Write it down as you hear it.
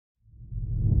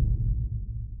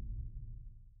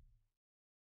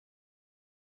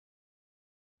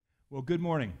Well, good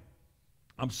morning.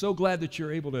 I'm so glad that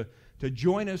you're able to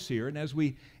join us here. And as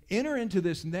we enter into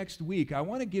this next week, I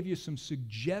want to give you some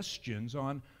suggestions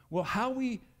on, well, how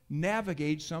we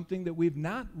navigate something that we've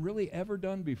not really ever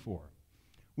done before.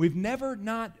 We've never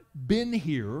not been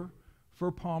here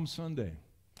for Palm Sunday.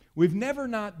 We've never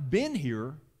not been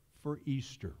here for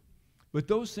Easter. But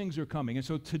those things are coming. And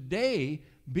so today,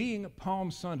 being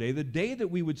Palm Sunday, the day that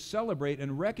we would celebrate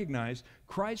and recognize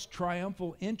Christ's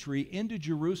triumphal entry into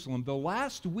Jerusalem, the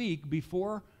last week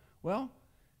before the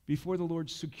Lord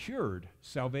secured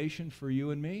salvation for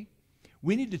you and me,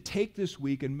 we need to take this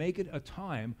week and make it a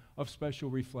time of special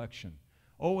reflection.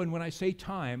 Oh, and when I say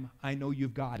time, I know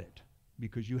you've got it,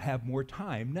 because you have more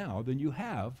time now than you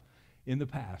have in the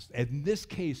past. In this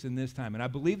case, in this time. And I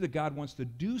believe that God wants to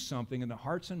do something in the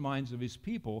hearts and minds of his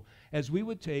people as we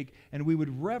would take and we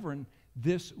would reverence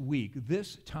this week,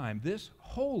 this time, this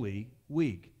holy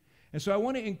week. And so I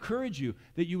want to encourage you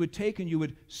that you would take and you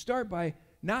would start by,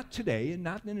 not today and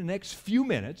not in the next few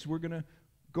minutes. We're going to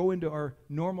go into our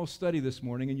normal study this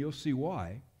morning and you'll see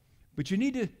why. But you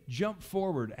need to jump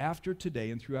forward after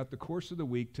today and throughout the course of the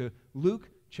week to Luke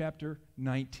chapter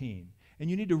 19.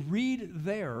 And you need to read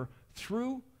there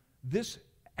through this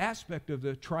aspect of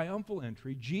the triumphal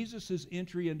entry, Jesus'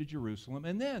 entry into Jerusalem,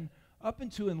 and then up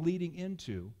into and leading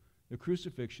into the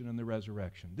crucifixion and the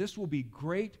resurrection. This will be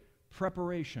great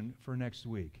preparation for next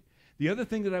week. The other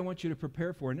thing that I want you to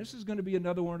prepare for, and this is going to be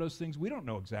another one of those things, we don't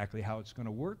know exactly how it's going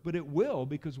to work, but it will,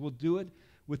 because we'll do it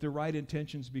with the right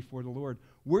intentions before the Lord.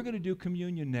 We're going to do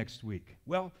communion next week.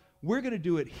 Well, we're going to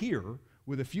do it here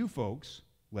with a few folks,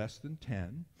 less than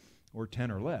 10, or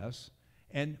 10 or less,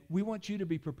 and we want you to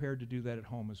be prepared to do that at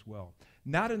home as well.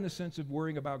 Not in the sense of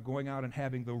worrying about going out and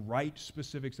having the right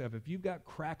specific stuff. If you've got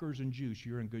crackers and juice,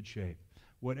 you're in good shape.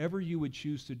 Whatever you would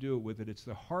choose to do with it, it's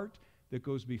the heart that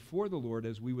goes before the Lord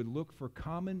as we would look for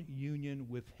common union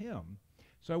with him.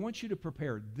 So I want you to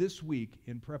prepare this week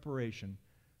in preparation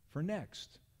for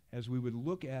next, as we would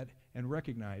look at and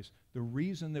recognize the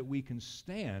reason that we can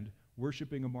stand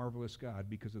worshiping a marvelous God,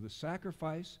 because of the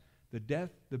sacrifice, the death,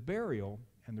 the burial,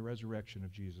 and the resurrection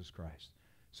of Jesus Christ.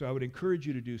 So I would encourage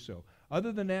you to do so.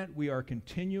 Other than that, we are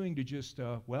continuing to just,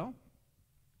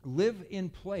 live in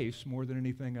place more than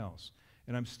anything else.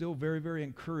 And I'm still very, very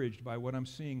encouraged by what I'm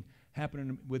seeing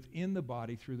happening within the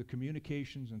body through the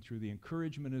communications and through the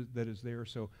encouragement that is there.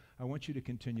 So I want you to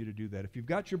continue to do that. If you've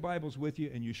got your Bibles with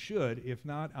you, and you should, if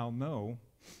not, I'll know,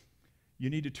 you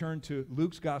need to turn to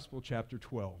Luke's Gospel, chapter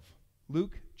 12.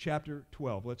 Luke chapter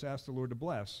 12. Let's ask the Lord to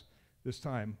bless this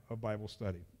time of Bible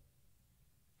study.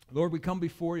 Lord, we come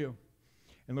before you,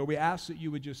 and Lord, we ask that you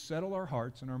would just settle our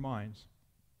hearts and our minds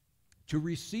to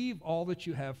receive all that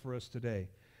you have for us today.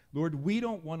 Lord, we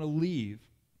don't want to leave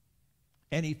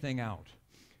anything out.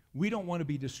 We don't want to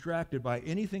be distracted by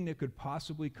anything that could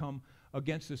possibly come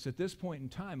against us at this point in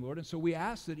time, Lord. And so we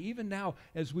ask that even now,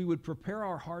 as we would prepare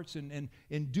our hearts in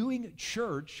doing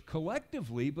church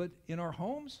collectively, but in our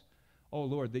homes, oh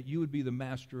Lord, that you would be the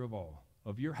master of all,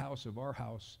 of your house,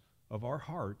 of our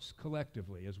hearts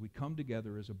collectively, as we come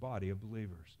together as a body of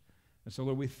believers. And so,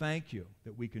 Lord, we thank you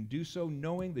that we can do so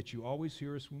knowing that you always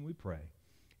hear us when we pray.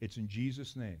 It's in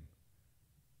Jesus' name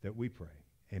that we pray.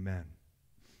 Amen.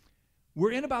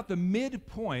 We're in about the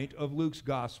midpoint of Luke's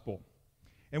gospel.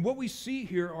 And what we see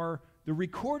here are the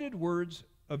recorded words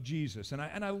of Jesus. And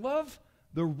I love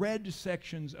the red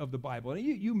sections of the Bible. And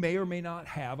you may or may not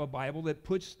have a Bible that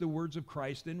puts the words of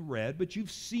Christ in red, but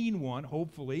you've seen one,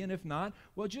 hopefully. And if not,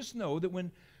 well, just know that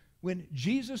when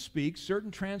Jesus speaks,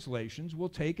 certain translations will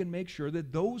take and make sure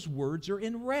that those words are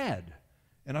in red.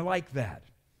 And I like that.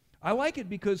 I like it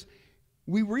because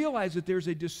we realize that there's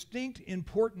a distinct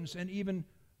importance and even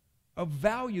a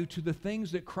value to the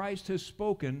things that Christ has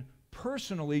spoken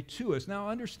personally to us. Now,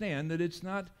 understand that it's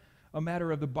not a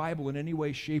matter of the Bible in any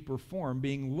way, shape, or form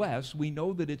being less. We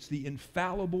know that it's the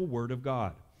infallible Word of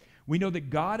God. We know that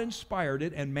God inspired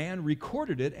it and man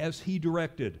recorded it as he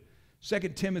directed.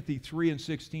 2 Timothy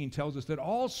 3:16 tells us that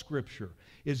all Scripture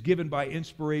is given by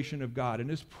inspiration of God and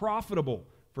is profitable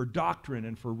for doctrine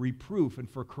and for reproof and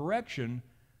for correction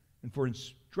and for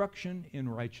instruction in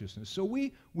righteousness. So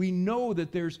we know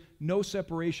that there's no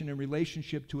separation in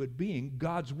relationship to it being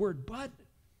God's Word, but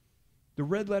the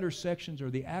red letter sections are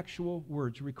the actual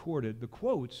words recorded, the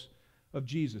quotes of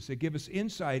Jesus that give us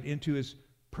insight into his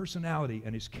personality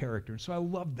and his character. And so I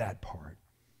love that part.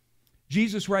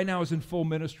 Jesus right now is in full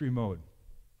ministry mode.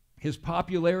 His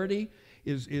popularity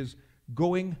is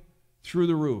going through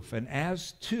the roof, and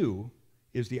as too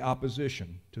is the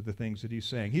opposition to the things that he's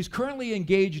saying. He's currently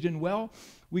engaged in, well,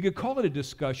 we could call it a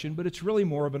discussion, but it's really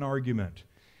more of an argument.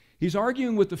 He's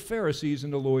arguing with the Pharisees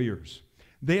and the lawyers.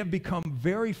 They have become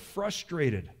very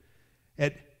frustrated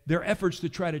at their efforts to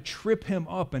try to trip him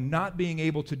up and not being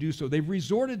able to do so. They've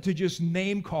resorted to just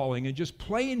name-calling and just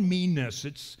plain meanness.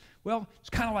 It's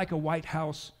kind of like a White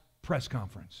House press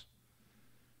conference.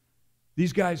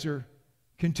 These guys are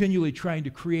continually trying to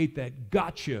create that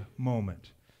gotcha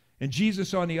moment. And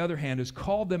Jesus, on the other hand, has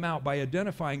called them out by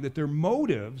identifying that their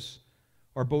motives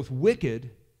are both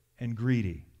wicked and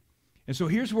greedy. And so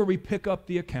here's where we pick up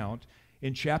the account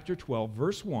in chapter 12,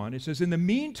 verse 1. It says, "In the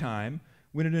meantime,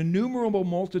 when an innumerable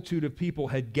multitude of people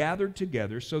had gathered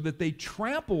together so that they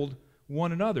trampled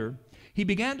one another, he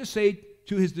began to say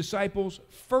to his disciples,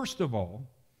 'First of all,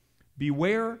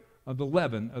 beware of the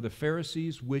leaven of the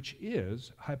Pharisees, which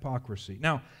is hypocrisy.'"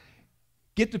 Now,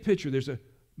 get the picture. There's a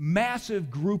massive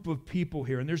group of people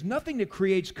here, and there's nothing that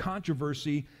creates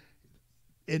controversy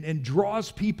and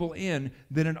draws people in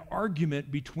than an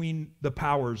argument between the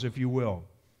powers, if you will.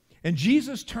 And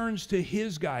Jesus turns to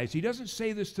his guys. He doesn't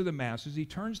say this to the masses. He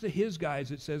turns to his guys,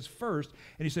 it says first,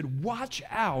 and he said, "Watch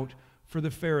out for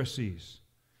the Pharisees,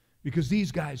 because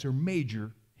these guys are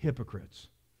major hypocrites."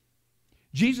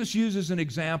 Jesus uses an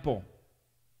example.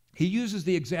 He uses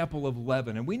the example of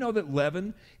leaven. And we know that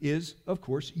leaven is, of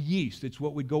course, yeast. It's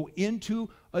what would go into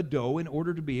a dough in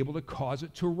order to be able to cause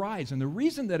it to rise. And the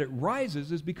reason that it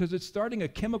rises is because it's starting a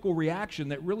chemical reaction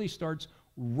that really starts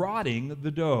rotting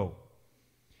the dough.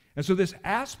 And so this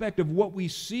aspect of what we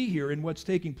see here and what's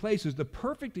taking place is the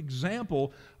perfect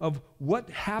example of what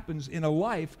happens in a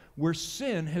life where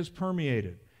sin has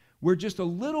permeated, where just a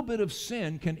little bit of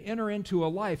sin can enter into a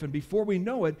life, and before we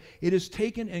know it, it has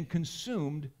taken and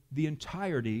consumed the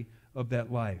entirety of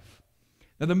that life.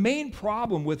 Now, the main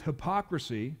problem with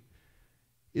hypocrisy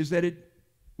is that it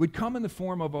would come in the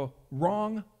form of a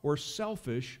wrong or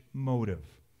selfish motive.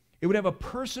 It would have a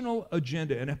personal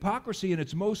agenda, and hypocrisy in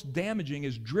its most damaging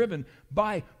is driven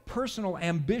by personal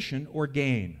ambition or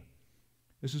gain.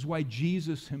 This is why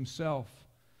Jesus himself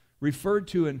referred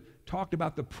to and talked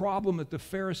about the problem that the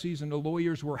Pharisees and the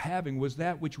lawyers were having was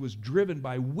that which was driven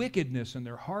by wickedness in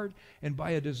their heart and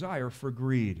by a desire for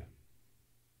greed.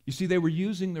 You see, they were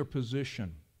using their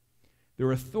position,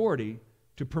 their authority,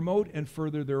 to promote and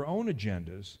further their own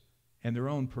agendas and their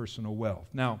own personal wealth.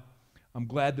 Now, I'm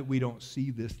glad that we don't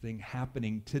see this thing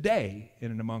happening today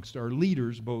in and amongst our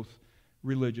leaders, both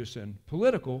religious and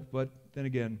political, but then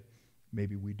again,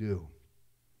 maybe we do.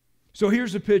 So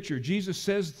here's the picture. Jesus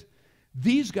says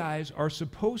these guys are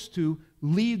supposed to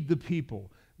lead the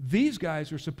people. These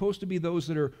guys are supposed to be those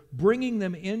that are bringing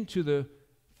them into the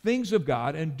things of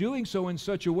God and doing so in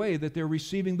such a way that they're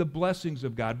receiving the blessings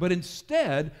of God. But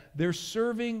instead, they're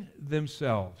serving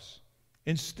themselves.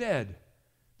 Instead,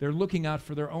 they're looking out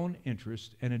for their own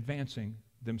interest and advancing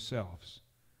themselves.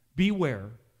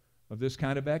 Beware of this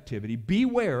kind of activity.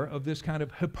 Beware of this kind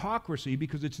of hypocrisy,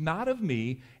 because it's not of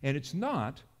me and it's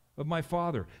not of my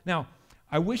Father. Now,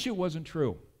 I wish it wasn't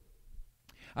true.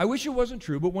 I wish it wasn't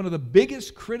true, but one of the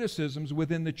biggest criticisms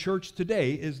within the church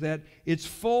today is that it's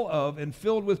full of and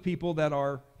filled with people that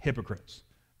are hypocrites,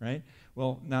 right?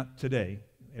 Well, not today,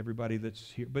 everybody that's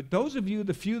here. But those of you,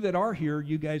 the few that are here,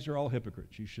 you guys are all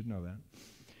hypocrites. You should know that.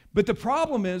 But the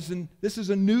problem is, and this is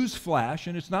a news flash,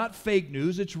 and it's not fake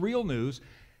news, it's real news,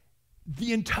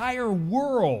 the entire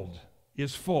world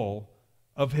is full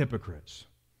of hypocrites.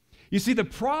 You see, the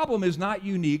problem is not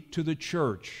unique to the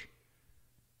church.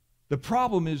 The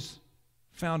problem is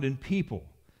found in people.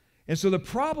 And so the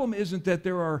problem isn't that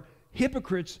there are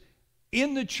hypocrites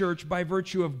in the church by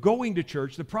virtue of going to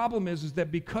church. The problem is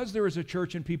that because there is a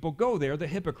church and people go there, the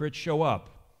hypocrites show up.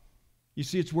 You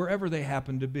see, it's wherever they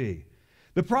happen to be.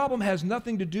 The problem has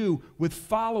nothing to do with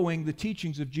following the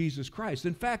teachings of Jesus Christ.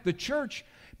 In fact, the church,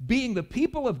 being the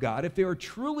people of God, if they are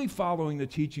truly following the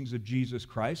teachings of Jesus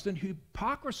Christ, then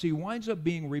hypocrisy winds up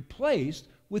being replaced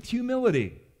with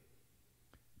humility.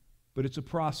 But it's a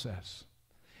process.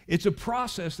 It's a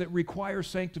process that requires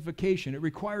sanctification. It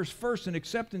requires first an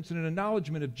acceptance and an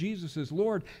acknowledgement of Jesus as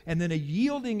Lord, and then a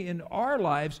yielding in our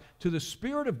lives to the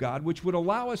Spirit of God, which would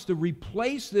allow us to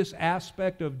replace this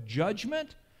aspect of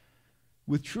judgment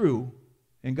with true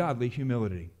and godly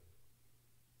humility.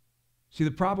 See,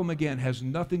 the problem, again, has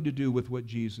nothing to do with what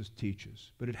Jesus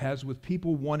teaches, but it has with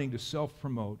people wanting to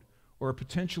self-promote or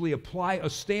potentially apply a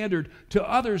standard to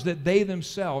others that they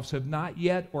themselves have not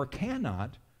yet or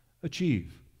cannot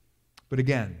achieve. But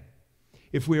again,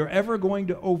 if we are ever going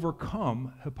to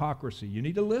overcome hypocrisy, you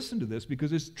need to listen to this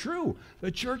because it's true.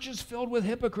 The church is filled with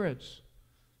hypocrites.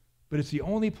 But it's the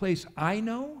only place I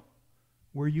know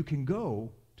where you can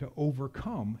go to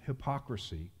overcome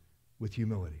hypocrisy with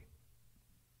humility.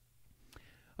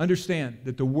 Understand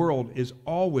that the world is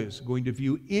always going to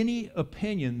view any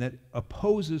opinion that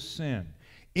opposes sin,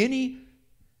 any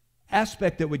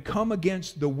aspect that would come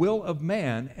against the will of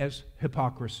man, as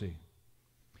hypocrisy.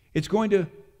 It's going to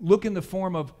look in the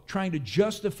form of trying to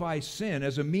justify sin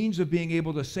as a means of being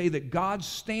able to say that God's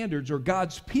standards or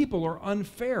God's people are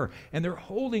unfair, and they're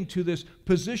holding to this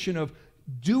position of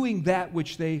doing that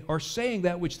which they are saying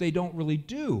that which they don't really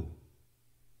do.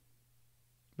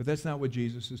 But that's not what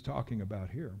Jesus is talking about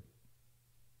here.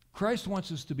 Christ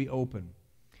wants us to be open.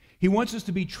 He wants us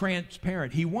to be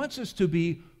transparent. He wants us to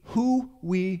be who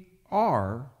we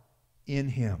are in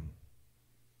Him.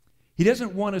 He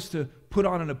doesn't want us to put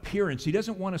on an appearance. He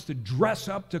doesn't want us to dress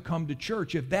up to come to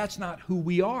church if that's not who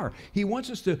we are. He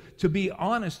wants us to be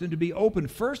honest and to be open,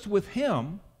 first with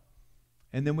Him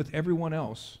and then with everyone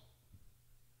else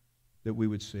that we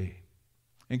would see.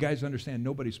 And guys, understand,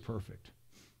 nobody's perfect.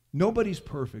 Nobody's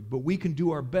perfect, but we can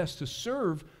do our best to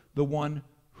serve the one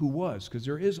who was, because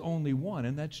there is only one,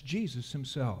 and that's Jesus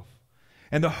Himself.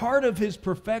 And the heart of His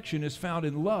perfection is found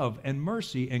in love and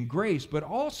mercy and grace, but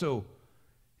also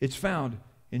it's found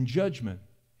in judgment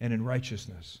and in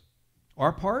righteousness.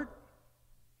 Our part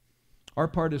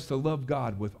is to love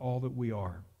God with all that we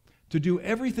are, to do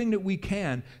everything that we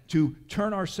can to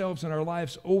turn ourselves and our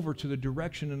lives over to the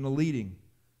direction and the leading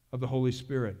of the Holy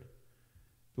Spirit.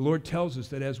 The Lord tells us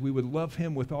that as we would love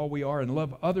Him with all we are and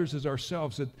love others as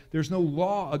ourselves, that there's no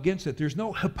law against it. There's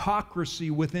no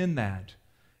hypocrisy within that.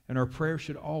 And our prayer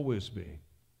should always be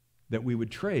that we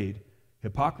would trade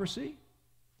hypocrisy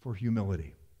for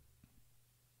humility.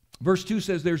 Verse 2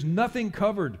 says, "There's nothing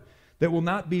covered that will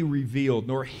not be revealed,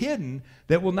 nor hidden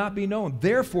that will not be known.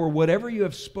 Therefore, whatever you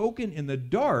have spoken in the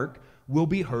dark will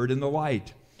be heard in the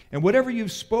light. And whatever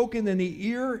you've spoken in the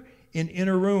ear in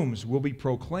inner rooms will be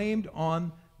proclaimed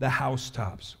on the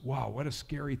housetops." Wow, what a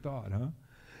scary thought, huh?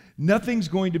 Nothing's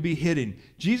going to be hidden.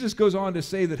 Jesus goes on to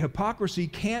say that hypocrisy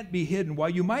can't be hidden. While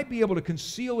you might be able to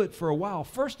conceal it for a while,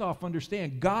 first off,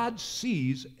 understand God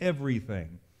sees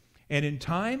everything. And in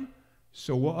time,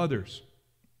 so will others.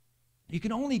 You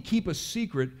can only keep a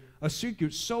secret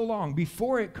so long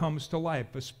before it comes to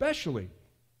life, especially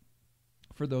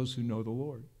for those who know the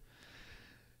Lord.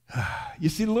 You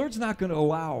see, the Lord's not going to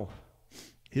allow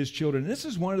His children. And this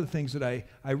is one of the things that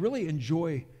I really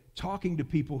enjoy talking to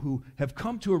people who have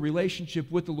come to a relationship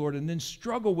with the Lord and then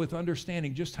struggle with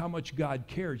understanding just how much God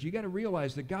cares. You got to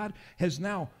realize that God has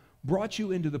now brought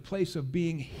you into the place of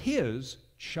being His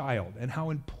child and how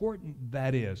important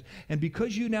that is. And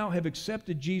because you now have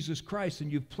accepted Jesus Christ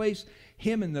and you've placed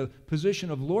Him in the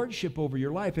position of lordship over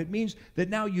your life, it means that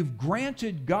now you've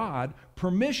granted God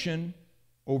permission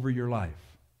over your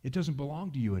life. It doesn't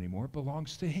belong to you anymore. It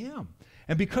belongs to Him.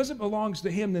 And because it belongs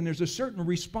to Him, then there's a certain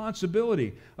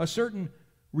responsibility, a certain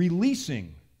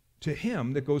releasing to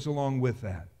Him that goes along with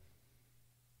that.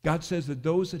 God says that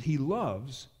those that He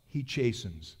loves, He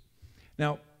chastens.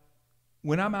 Now,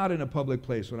 when I'm out in a public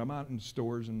place, when I'm out in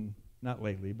stores, and not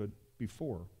lately, but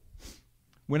before,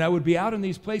 when I would be out in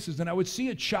these places and I would see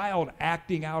a child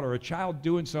acting out or a child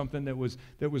doing something that was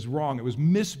wrong, it was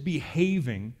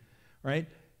misbehaving, right?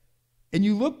 And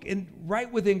you look, and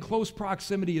right within close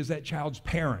proximity is that child's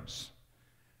parents,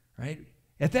 right?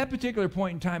 At that particular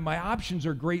point in time, my options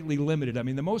are greatly limited. I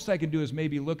mean, the most I can do is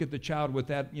maybe look at the child with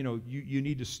that, you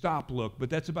need to stop look, but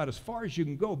that's about as far as you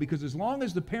can go, because as long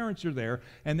as the parents are there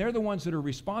and they're the ones that are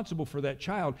responsible for that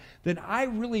child, then I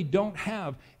really don't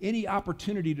have any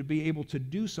opportunity to be able to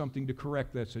do something to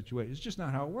correct that situation. It's just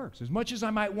not how it works. As much as I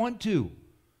might want to,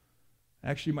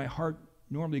 actually my heart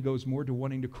normally goes more to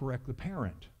wanting to correct the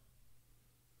parent.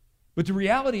 But the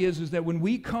reality is that when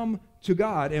we come to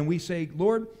God and we say,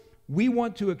 Lord, we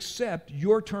want to accept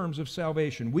your terms of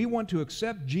salvation. We want to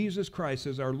accept Jesus Christ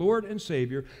as our Lord and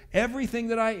Savior. Everything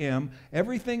that I am,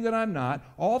 everything that I'm not,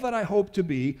 all that I hope to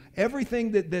be,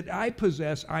 everything that I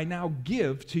possess, I now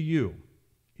give to you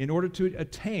in order to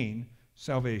attain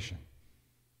salvation.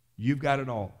 You've got it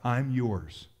all. I'm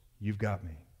yours. You've got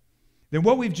me. Then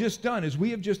what we've just done is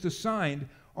we have just assigned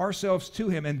ourselves to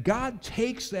Him, and God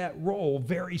takes that role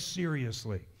very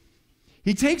seriously.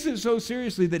 He takes it so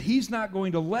seriously that He's not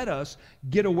going to let us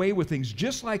get away with things.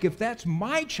 Just like if that's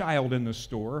my child in the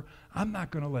store, I'm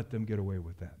not going to let them get away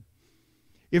with that.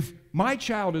 If my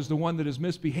child is the one that is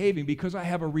misbehaving, because I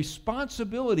have a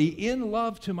responsibility in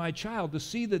love to my child to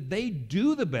see that they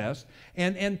do the best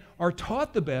and are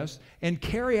taught the best and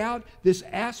carry out this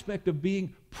aspect of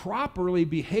being properly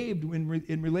behaved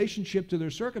in relationship to their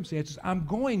circumstances, I'm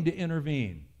going to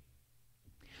intervene.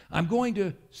 I'm going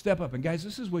to step up. And guys,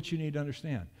 this is what you need to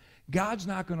understand. God's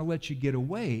not going to let you get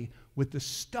away with the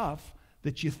stuff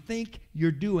that you think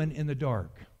you're doing in the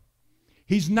dark.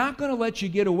 He's not going to let you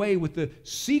get away with the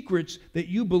secrets that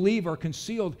you believe are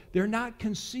concealed. They're not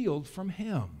concealed from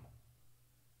Him.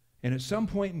 And at some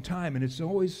point in time, and it's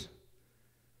always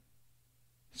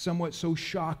somewhat so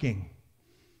shocking,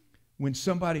 when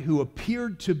somebody who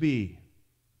appeared to be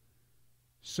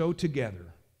so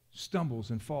together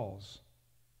stumbles and falls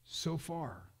so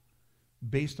far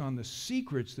based on the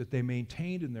secrets that they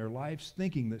maintained in their lives,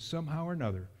 thinking that somehow or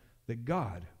another that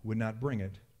God would not bring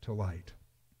it to light.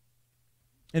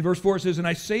 And verse 4 says, "And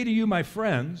I say to you, my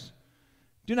friends,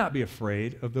 do not be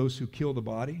afraid of those who kill the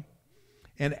body,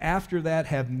 and after that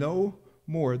have no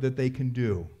more that they can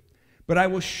do. But I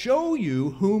will show you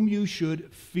whom you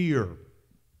should fear.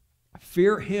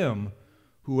 Fear him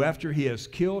who after he has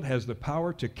killed has the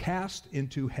power to cast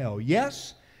into hell.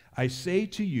 Yes, I say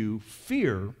to you,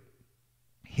 fear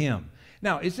him."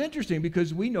 Now, it's interesting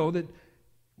because we know that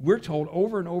we're told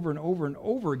over and over and over and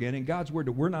over again in God's Word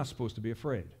that we're not supposed to be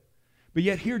afraid. But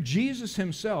yet here Jesus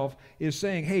himself is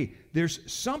saying, hey,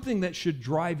 there's something that should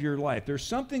drive your life. There's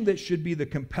something that should be the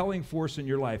compelling force in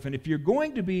your life. And if you're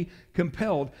going to be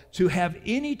compelled to have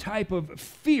any type of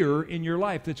fear in your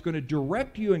life that's going to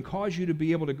direct you and cause you to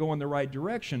be able to go in the right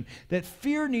direction, that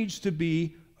fear needs to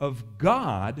be of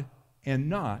God and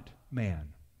not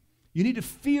man. You need to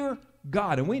fear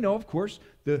God. And we know, of course,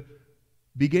 the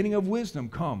beginning of wisdom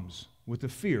comes with the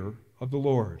fear of the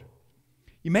Lord.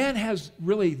 Man has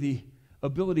really the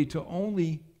ability to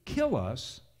only kill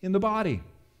us in the body.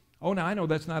 Oh, now I know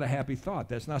that's not a happy thought.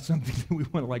 That's not something that we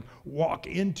want to walk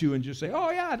into and just say, oh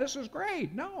yeah, this is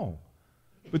great. No.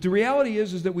 But the reality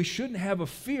is that we shouldn't have a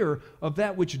fear of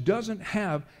that which doesn't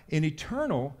have an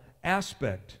eternal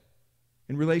aspect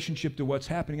in relationship to what's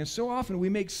happening. And so often we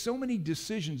make so many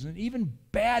decisions, and even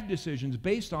bad decisions,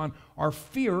 based on our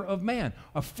fear of man,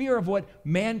 a fear of what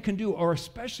man can do, or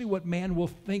especially what man will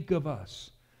think of us.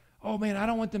 Oh man, I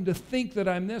don't want them to think that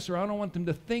I'm this, or I don't want them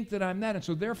to think that I'm that. And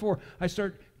so therefore, I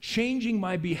start changing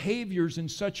my behaviors in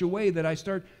such a way that I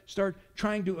start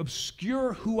trying to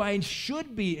obscure who I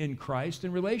should be in Christ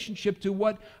in relationship to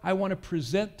what I want to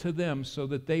present to them so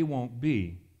that they won't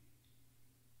be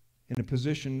in a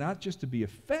position not just to be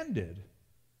offended,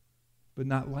 but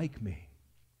not like me.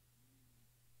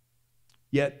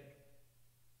 Yet,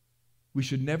 we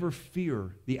should never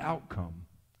fear the outcome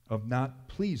of not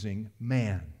pleasing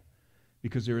man,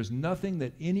 because there is nothing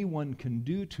that anyone can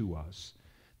do to us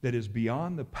that is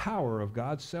beyond the power of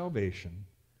God's salvation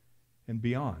and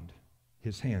beyond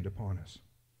His hand upon us.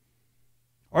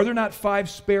 Are there not 5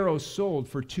 sparrows sold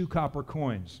for 2 copper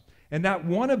coins, and not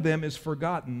one of them is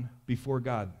forgotten before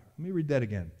God? Let me read that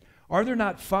again. Are there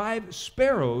not 5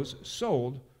 sparrows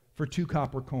sold for 2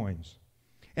 copper coins,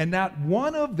 and not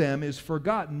one of them is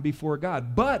forgotten before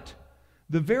God? But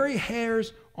the very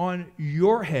hairs on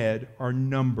your head are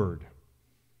numbered.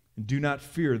 Do not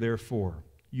fear, therefore.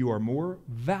 You are more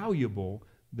valuable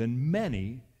than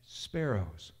many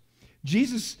sparrows.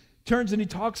 Jesus turns and he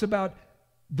talks about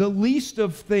the least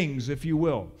of things, if you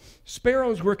will.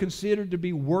 Sparrows were considered to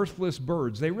be worthless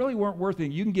birds. They really weren't worth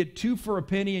it. You can get 2 for a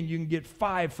penny and you can get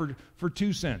 5 for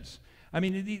 2 cents. I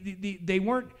mean, they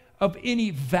weren't of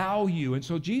any value. And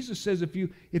so Jesus says, if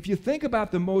you think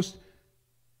about the most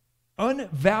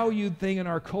unvalued thing in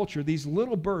our culture, these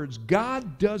little birds,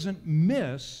 God doesn't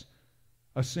miss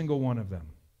a single one of them.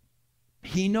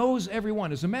 He knows every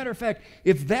one. As a matter of fact,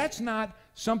 if that's not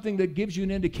something that gives you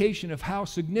an indication of how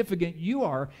significant you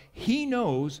are, He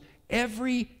knows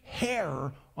every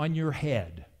hair on your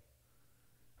head.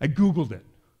 I Googled it.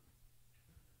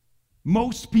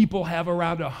 Most people have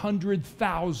around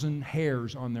 100,000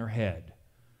 hairs on their head.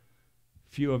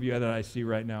 A few of you that I see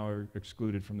right now are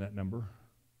excluded from that number.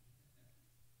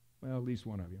 Well, at least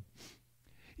one of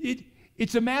you.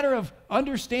 It's a matter of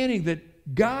understanding that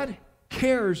God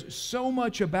cares so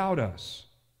much about us,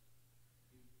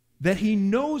 that He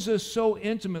knows us so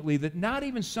intimately that not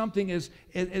even something as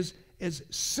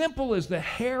simple as the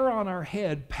hair on our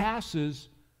head passes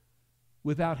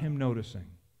without Him noticing.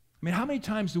 I mean, how many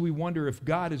times do we wonder if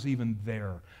God is even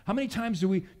there? How many times do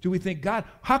we think, God,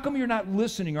 how come you're not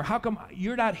listening? Or how come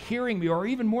you're not hearing me? Or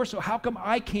even more so, how come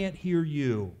I can't hear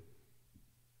you?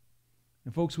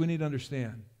 And folks, we need to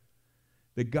understand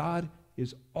that God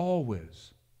is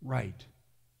always right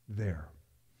there.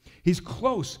 He's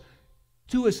close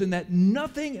to us in that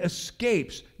nothing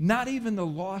escapes, not even the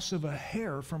loss of a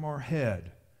hair from our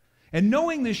head. And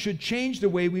knowing this should change the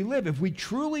way we live. If we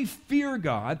truly fear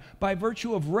God by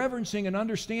virtue of reverencing and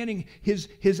understanding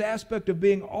His aspect of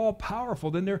being all-powerful,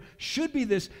 then there should be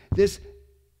this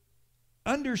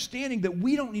understanding that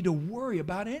we don't need to worry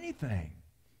about anything.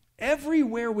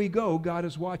 Everywhere we go, God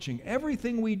is watching.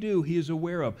 Everything we do, He is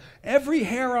aware of. Every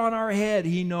hair on our head,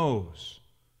 He knows.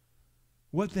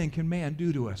 What then can man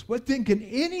do to us? What then can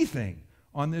anything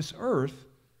on this earth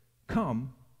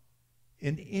come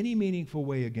in any meaningful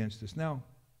way against us? Now,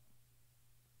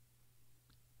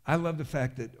 I love the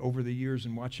fact that over the years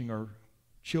and watching our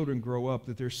children grow up,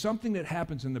 that there's something that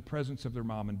happens in the presence of their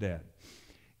mom and dad.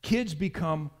 Kids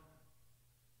become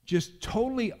just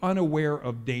totally unaware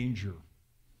of danger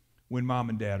when mom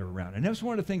and dad are around. And that's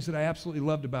one of the things that I absolutely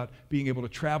loved about being able to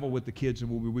travel with the kids,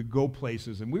 and when we would go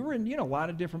places. And we were in, a lot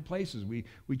of different places.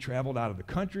 We traveled out of the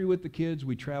country with the kids.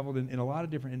 We traveled in a lot of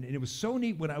different, and it was so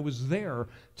neat when I was there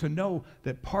to know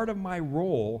that part of my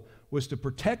role was to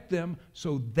protect them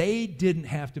so they didn't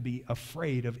have to be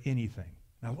afraid of anything.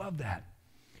 And I love that.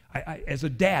 I, as a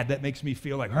dad, that makes me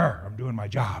feel like, I'm doing my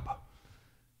job.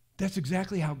 That's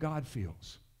exactly how God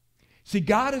feels. See,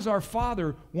 God as our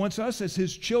Father wants us as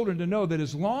His children to know that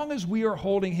as long as we are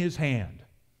holding His hand,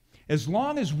 as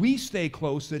long as we stay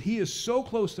close, that He is so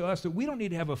close to us that we don't need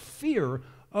to have a fear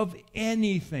of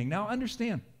anything. Now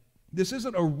understand, this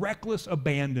isn't a reckless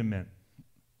abandonment.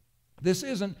 This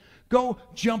isn't go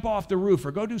jump off the roof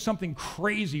or go do something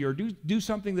crazy or do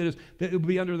something that will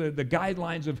be under the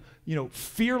guidelines of,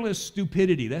 fearless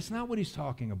stupidity. That's not what He's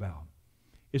talking about.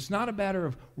 It's not a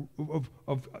matter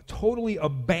of totally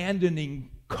abandoning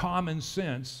common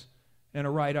sense and a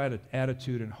right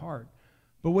attitude and heart.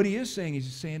 But what He is saying is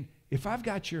He's saying, if I've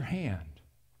got your hand,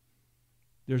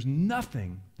 there's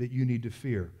nothing that you need to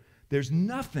fear. There's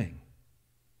nothing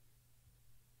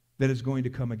that is going to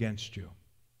come against you.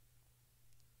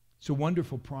 It's a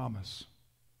wonderful promise.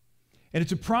 And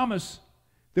it's a promise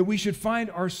that we should find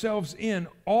ourselves in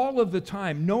all of the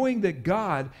time, knowing that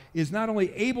God is not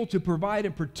only able to provide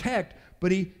and protect,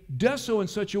 but He does so in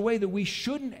such a way that we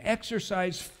shouldn't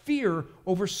exercise fear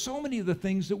over so many of the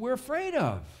things that we're afraid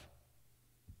of.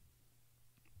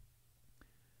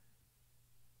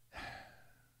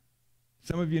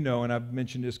 Some of you know, and I've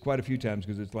mentioned this quite a few times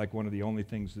because it's like one of the only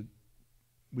things that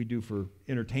we do for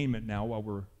entertainment now while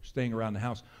we're staying around the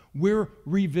house. We're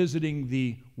revisiting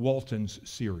the Waltons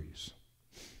series.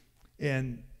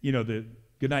 And, the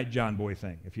Goodnight John Boy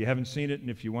thing. If you haven't seen it and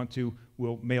if you want to,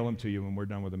 we'll mail them to you when we're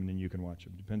done with them and then you can watch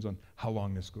them. Depends on how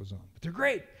long this goes on. But they're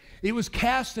great. It was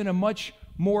cast in a much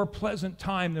more pleasant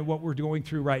time than what we're going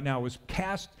through right now. It was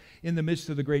cast in the midst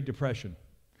of the Great Depression.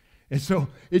 And so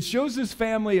it shows this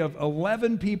family of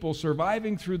 11 people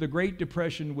surviving through the Great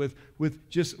Depression with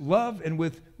just love and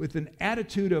with an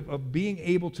attitude of being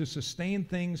able to sustain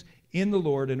things in the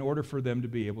Lord in order for them to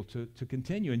be able to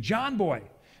continue. And John Boy,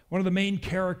 one of the main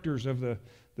characters of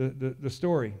the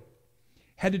story,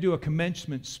 had to do a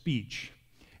commencement speech.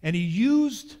 And he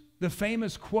used the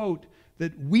famous quote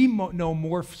that we know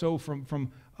more so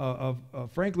from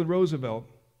Franklin Roosevelt.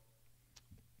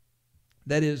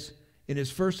 That is, in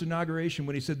his first inauguration,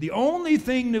 when he said, the only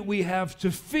thing that we have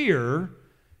to fear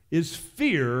is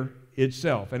fear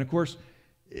itself. And of course,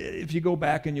 if you go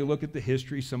back and you look at the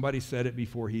history, somebody said it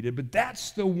before he did, but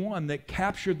that's the one that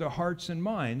captured the hearts and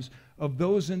minds of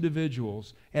those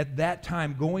individuals at that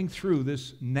time going through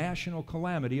this national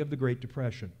calamity of the Great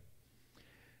Depression.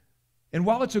 And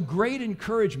while it's a great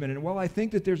encouragement, and while I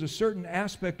think that there's a certain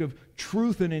aspect of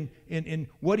truth in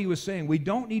what he was saying, we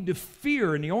don't need to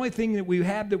fear, and the only thing that we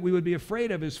have that we would be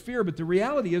afraid of is fear, but the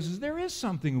reality is there is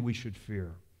something we should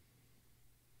fear.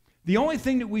 The only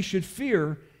thing that we should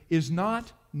fear is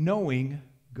not knowing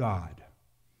God.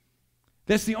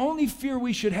 That's the only fear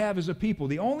we should have as a people.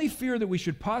 The only fear that we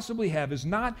should possibly have is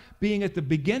not being at the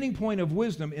beginning point of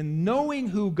wisdom in knowing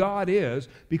who God is,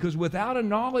 because without a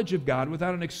knowledge of God,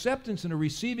 without an acceptance and a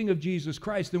receiving of Jesus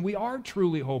Christ, then we are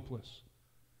truly hopeless.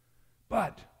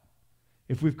 But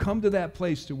if we've come to that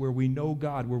place to where we know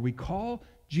God, where we call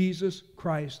Jesus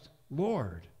Christ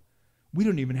Lord, we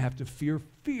don't even have to fear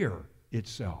fear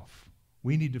itself.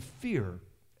 We need to fear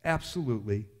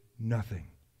absolutely nothing.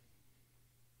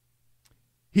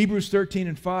 Hebrews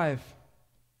 13:5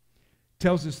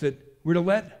 tells us that we're to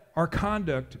let our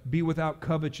conduct be without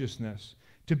covetousness,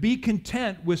 to be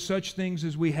content with such things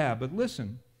as we have. But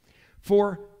listen,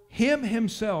 for Him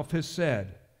Himself has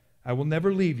said, I will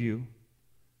never leave you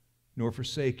nor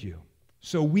forsake you.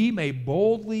 So we may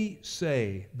boldly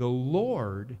say, the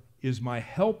Lord is my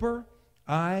helper,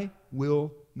 I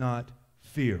will not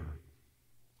fear.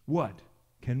 What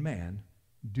can man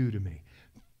do to me?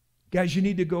 Guys, you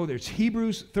need to go there. It's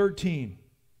Hebrews 13.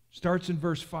 Starts in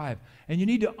verse 5. And you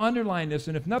need to underline this.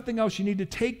 And if nothing else, you need to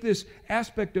take this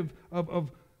aspect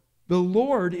of the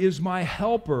Lord is my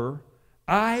helper.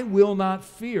 I will not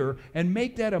fear, and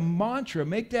make that a mantra.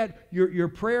 Make that your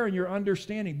prayer and your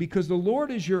understanding, because the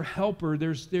Lord is your helper.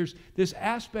 There's this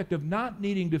aspect of not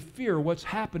needing to fear what's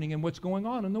happening and what's going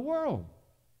on in the world.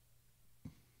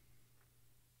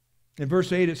 In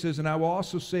verse 8 it says, and I will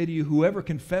also say to you, whoever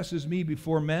confesses me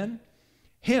before men,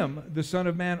 him the Son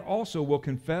of Man also will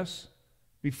confess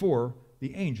before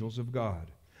the angels of God.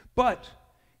 But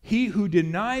he who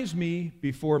denies me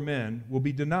before men will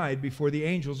be denied before the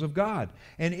angels of God.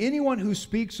 And anyone who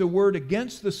speaks a word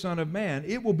against the Son of Man,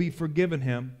 it will be forgiven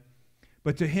him.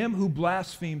 But to him who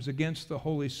blasphemes against the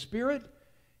Holy Spirit,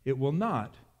 it will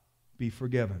not be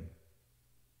forgiven.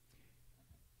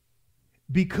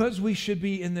 Because we should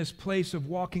be in this place of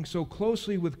walking so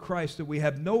closely with Christ that we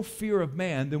have no fear of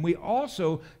man, then we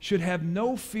also should have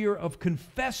no fear of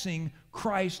confessing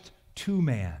Christ to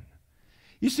man.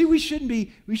 You see, we shouldn't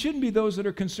be those that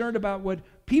are concerned about what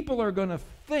people are going to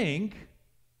think,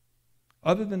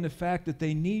 other than the fact that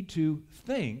they need to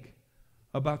think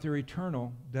about their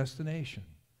eternal destination.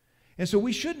 And so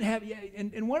we shouldn't have,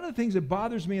 and one of the things that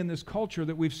bothers me in this culture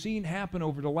that we've seen happen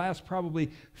over the last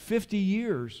probably 50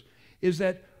 years is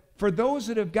that for those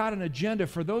that have got an agenda,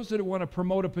 for those that want to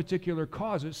promote a particular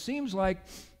cause, it seems like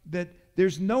that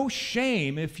there's no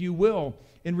shame, if you will,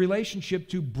 in relationship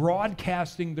to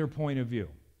broadcasting their point of view,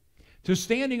 to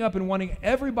standing up and wanting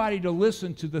everybody to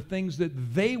listen to the things that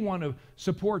they want to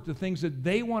support, the things that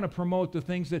they want to promote, the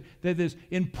things that is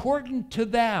important to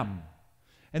them.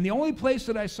 And the only place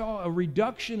that I saw a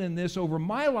reduction in this over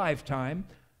my lifetime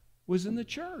was in the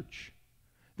church.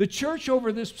 The church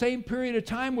over this same period of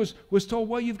time was told,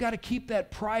 well, you've got to keep that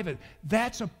private.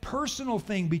 That's a personal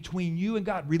thing between you and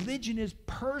God. Religion is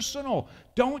personal.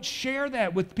 Don't share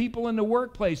that with people in the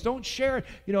workplace. Don't share it.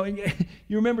 You know, and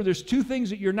you remember there's two things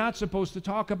that you're not supposed to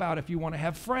talk about if you want to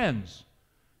have friends,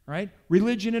 right?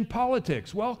 Religion and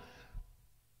politics. Well,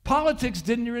 politics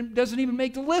doesn't even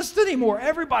make the list anymore.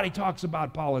 Everybody talks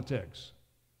about politics.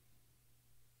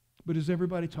 But does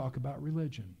everybody talk about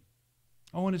religion?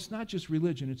 Oh, and it's not just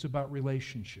religion, it's about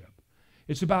relationship.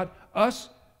 It's about us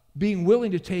being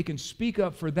willing to take and speak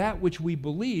up for that which we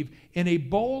believe in a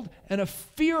bold and a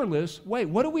fearless way.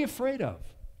 What are we afraid of?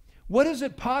 What is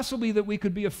it possibly that we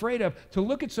could be afraid of to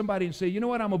look at somebody and say, you know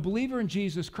what, I'm a believer in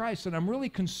Jesus Christ, and I'm really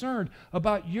concerned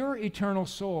about your eternal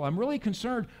soul. I'm really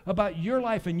concerned about your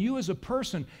life and you as a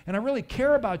person, and I really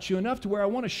care about you enough to where I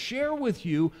want to share with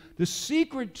you the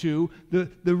secret to, the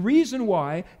reason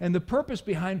why, and the purpose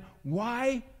behind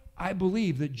why I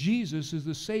believe that Jesus is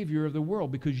the Savior of the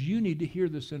world, because you need to hear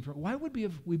this information. Why would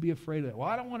we be afraid of that? Well,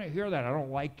 I don't want to hear that. I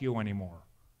don't like you anymore.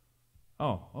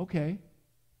 Oh, okay.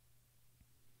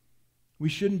 We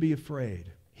shouldn't be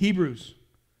afraid. Hebrews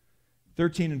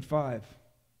 13:5.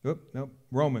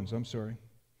 Romans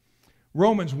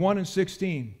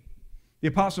 1:16. The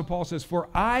Apostle Paul says, for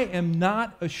I am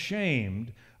not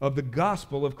ashamed of the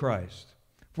gospel of Christ,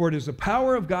 for it is the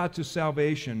power of God to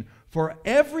salvation for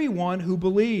everyone who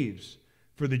believes,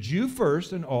 for the Jew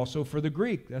first and also for the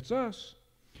Greek. That's us.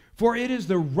 For it is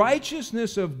the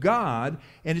righteousness of God,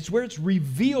 and it's where it's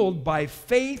revealed by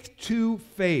faith to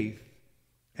faith.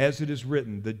 As it is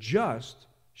written, the just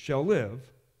shall live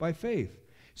by faith.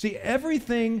 See,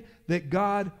 everything that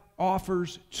God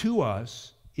offers to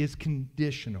us is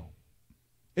conditional.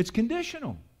 It's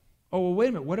conditional. Oh, well, wait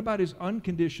a minute. What about his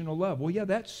unconditional love? Well, yeah,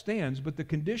 that stands, but the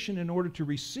condition in order to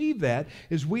receive that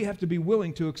is we have to be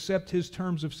willing to accept his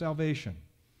terms of salvation.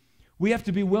 We have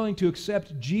to be willing to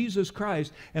accept Jesus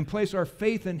Christ and place our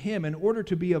faith in him in order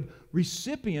to be a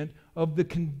recipient of the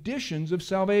conditions of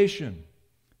salvation.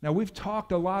 Now, we've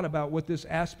talked a lot about what this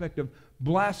aspect of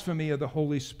blasphemy of the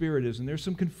Holy Spirit is, and there's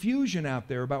some confusion out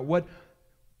there about what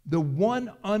the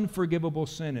one unforgivable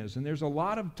sin is. And there's a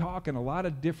lot of talk and a lot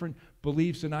of different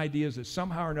beliefs and ideas that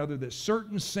somehow or another that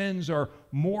certain sins are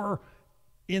more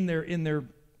in their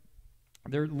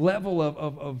level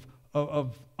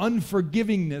of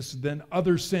unforgivingness than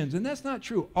other sins. And that's not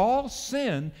true. All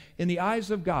sin in the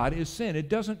eyes of God is sin. It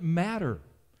doesn't matter.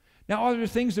 Now, are there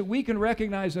things that we can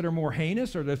recognize that are more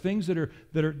heinous? Are there things that are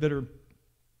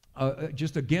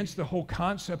just against the whole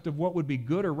concept of what would be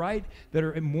good or right, that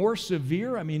are more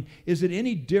severe? I mean, is it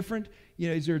any different? You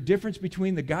know, is there a difference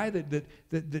between the guy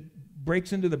that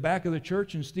breaks into the back of the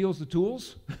church and steals the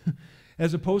tools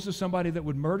as opposed to somebody that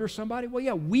would murder somebody? Well,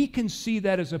 yeah, we can see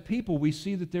that as a people. We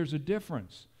see that there's a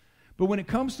difference. But when it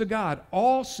comes to God,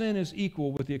 all sin is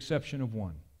equal with the exception of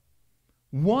one.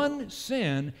 One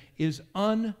sin is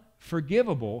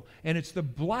unforgivable, and it's the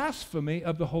blasphemy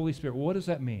of the Holy Spirit. Well, what does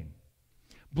that mean?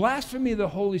 Blasphemy of the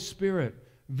Holy Spirit,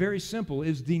 very simple,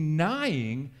 is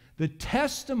denying the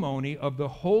testimony of the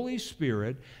Holy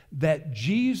Spirit that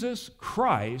Jesus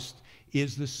Christ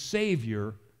is the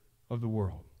Savior of the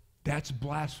world. That's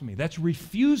blasphemy. That's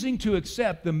refusing to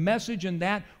accept the message and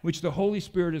that which the Holy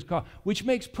Spirit has called, which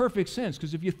makes perfect sense,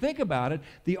 because if you think about it,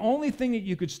 the only thing that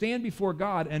you could stand before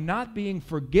God and not being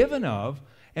forgiven of,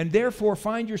 and therefore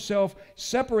find yourself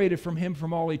separated from Him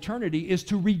from all eternity, is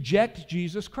to reject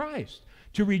Jesus Christ,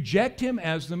 to reject Him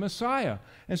as the Messiah.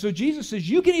 And so Jesus says,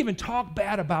 you can even talk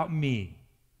bad about me.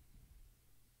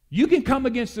 You can come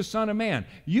against the Son of Man.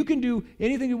 You can do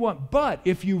anything you want. But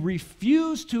if you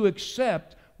refuse to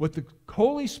accept what the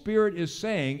Holy Spirit is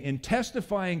saying in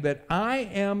testifying that I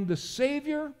am the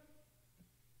Savior,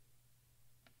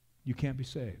 you can't be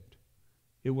saved.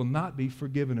 It will not be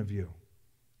forgiven of you.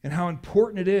 And how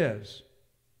important it is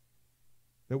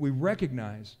that we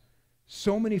recognize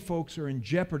so many folks are in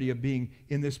jeopardy of being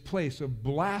in this place of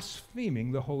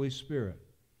blaspheming the Holy Spirit.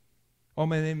 Oh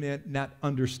man, they may not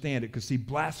understand it, because see,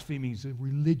 blaspheming is a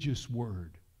religious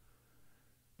word.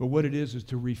 But what it is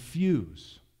to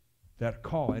refuse that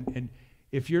call. And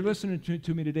if you're listening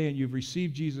to me today and you've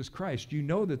received Jesus Christ, you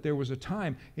know that there was a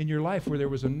time in your life where there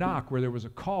was a knock, where there was a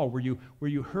call, where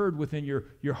you heard within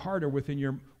your heart or within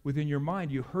your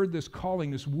mind, you heard this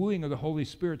calling, this wooing of the Holy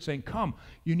Spirit saying, come,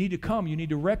 you need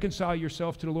to reconcile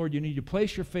yourself to the Lord, you need to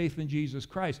place your faith in Jesus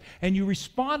Christ. And you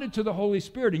responded to the Holy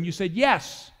Spirit and you said,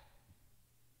 yes.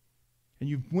 And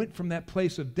you went from that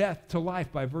place of death to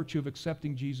life by virtue of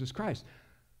accepting Jesus Christ.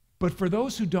 But for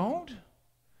those who don't,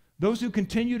 those who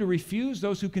continue to refuse,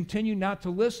 those who continue not to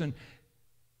listen,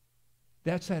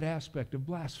 that's that aspect of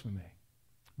blasphemy.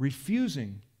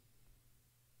 Refusing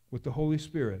what the Holy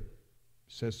Spirit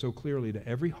says so clearly to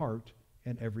every heart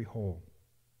and every whole.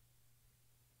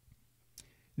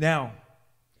 Now,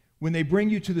 when they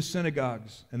bring you to the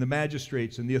synagogues and the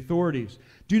magistrates and the authorities,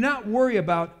 do not worry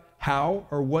about how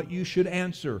or what you should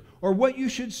answer or what you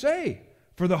should say,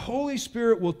 for the Holy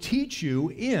Spirit will teach you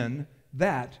in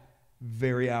that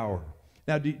very hour.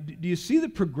 Now, do you see the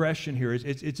progression here?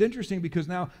 It's interesting, because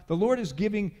now the Lord is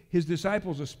giving His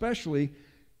disciples especially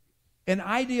an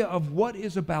idea of what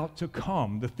is about to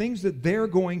come, the things that they're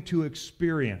going to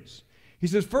experience. He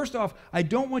says, first off, I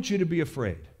don't want you to be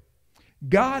afraid.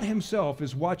 God Himself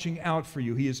is watching out for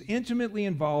you. He is intimately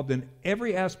involved in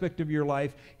every aspect of your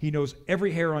life. He knows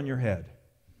every hair on your head.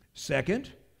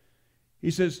 Second, He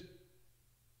says,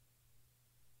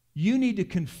 you need to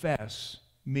confess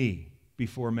me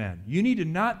before men. You need to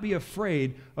not be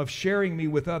afraid of sharing me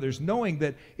with others, knowing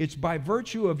that it's by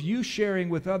virtue of you sharing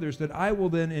with others that I will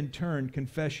then in turn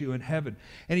confess you in heaven.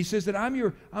 And He says that I'm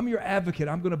your advocate.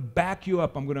 I'm going to back you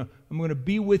up. I'm going to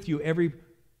be with you every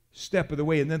step of the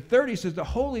way. And then third, He says the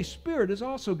Holy Spirit has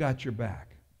also got your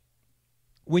back.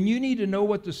 When you need to know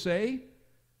what to say,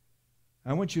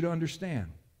 I want you to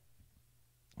understand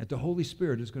that the Holy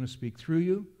Spirit is going to speak through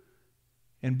you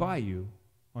and by you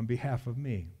on behalf of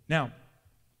me. Now,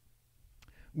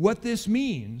 what this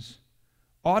means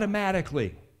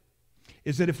automatically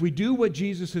is that if we do what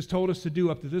Jesus has told us to do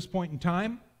up to this point in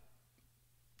time,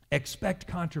 expect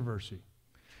controversy.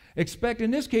 Expect,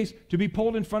 in this case, to be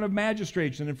pulled in front of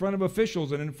magistrates and in front of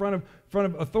officials and in front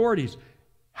of authorities.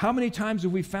 How many times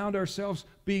have we found ourselves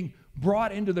being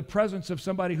brought into the presence of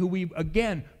somebody who we,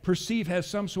 again, perceive has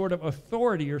some sort of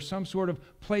authority or some sort of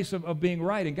place of being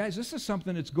right? And guys, this is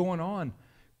something that's going on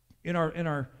in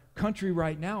our country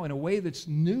right now in a way that's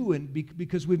new, and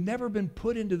because we've never been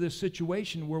put into this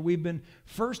situation where we've been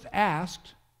first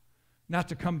asked not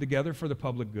to come together for the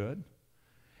public good,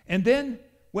 and then,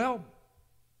 well,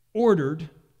 ordered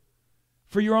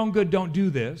for your own good, don't do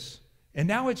this. And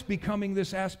now it's becoming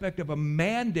this aspect of a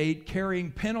mandate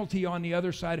carrying penalty on the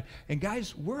other side. And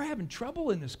guys, we're having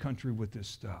trouble in this country with this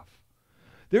stuff.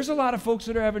 There's a lot of folks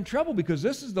that are having trouble because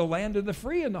this is the land of the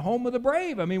free and the home of the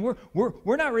brave. I mean,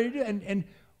 we're not ready to, and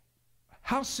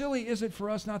how silly is it for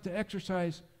us not to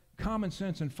exercise common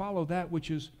sense and follow that which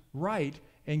is right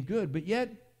and good? But yet,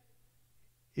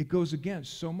 it goes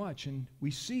against so much. And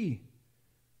we see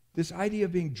this idea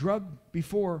of being drugged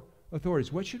before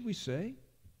authorities. What should we say?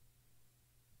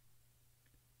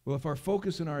 Well, if our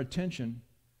focus and our attention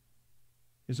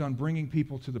is on bringing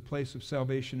people to the place of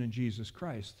salvation in Jesus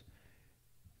Christ,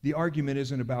 the argument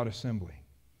isn't about assembly.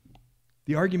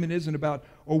 The argument isn't about,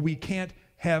 oh, we can't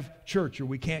have church, or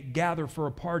we can't gather for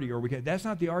a party, or we can't. That's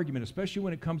not the argument, especially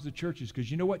when it comes to churches, because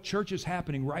you know what? Church is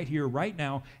happening right here, right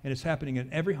now, and it's happening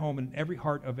in every home and every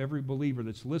heart of every believer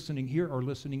that's listening here or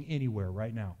listening anywhere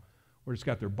right now, where it's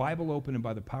got their Bible open and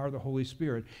by the power of the Holy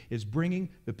Spirit is bringing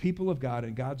the people of God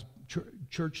and God's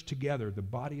church together, the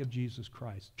body of Jesus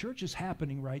Christ. Church is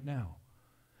happening right now.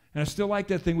 And I still like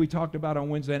that thing we talked about on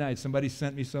Wednesday night. Somebody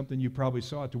sent me something, you probably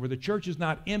saw it, to where the church is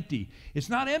not empty. It's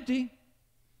not empty.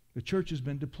 The church has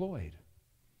been deployed.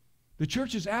 The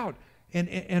church is out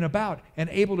and about and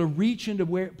able to reach into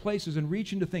places and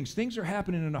reach into things. Things are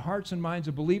happening in the hearts and minds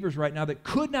of believers right now that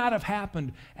could not have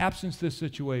happened absent this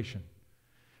situation.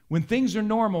 When things are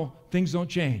normal, things don't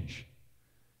change.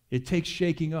 It takes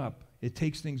shaking up. It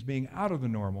takes things being out of the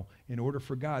normal in order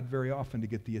for God very often to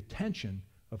get the attention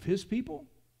of His people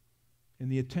and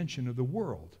the attention of the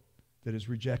world that is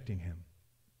rejecting Him.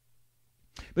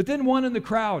 But then one in the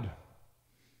crowd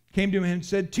came to him and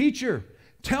said, "Teacher,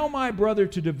 tell my brother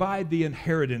to divide the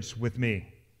inheritance with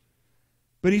me."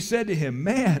 But he said to him,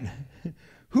 "Man,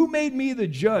 who made me the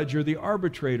judge or the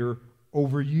arbitrator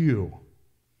over you?"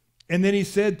 And then he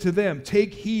said to them,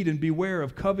 "Take heed and beware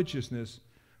of covetousness,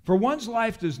 for one's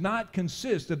life does not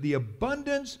consist of the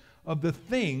abundance of the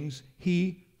things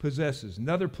he possesses."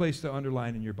 Another place to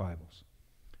underline in your Bibles.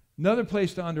 Another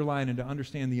place to underline and to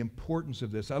understand the importance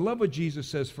of this. I love what Jesus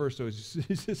says first, though.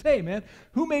 He says, "Hey, man,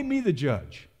 who made me the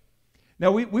judge?"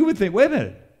 Now, we would think, wait a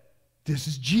minute, this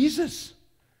is Jesus,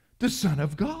 the Son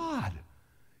of God.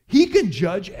 He can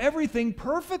judge everything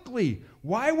perfectly.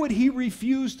 Why would He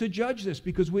refuse to judge this?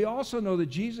 Because we also know that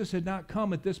Jesus had not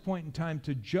come at this point in time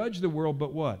to judge the world,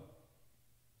 but what?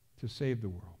 To save the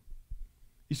world.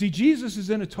 You see, Jesus is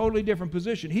in a totally different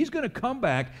position. He's going to come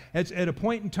back at a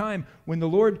point in time when the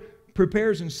Lord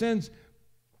prepares and sends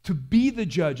to be the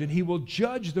judge, and He will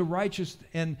judge the righteous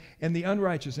and the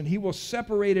unrighteous, and He will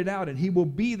separate it out, and He will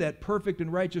be that perfect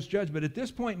and righteous judge. But at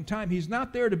this point in time, He's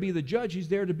not there to be the judge. He's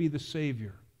there to be the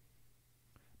Savior.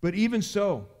 But even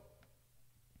so,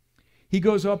 He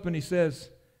goes up and He says,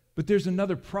 but there's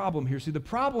another problem here. See, the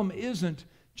problem isn't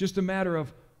just a matter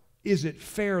of, is it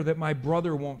fair that my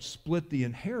brother won't split the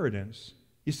inheritance?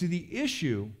 You see, the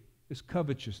issue is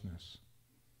covetousness.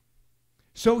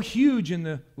 So huge in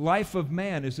the life of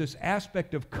man is this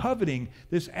aspect of coveting,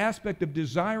 this aspect of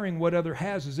desiring what other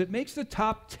has, is it makes the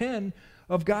top 10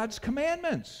 of God's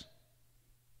commandments.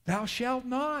 Thou shalt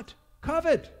not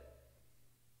covet.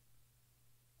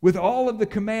 With all of the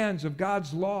commands of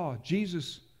God's law,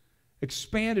 Jesus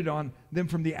expanded on them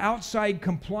from the outside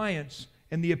compliance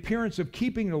and the appearance of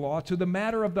keeping the law to the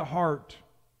matter of the heart.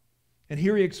 And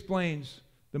here He explains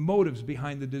the motives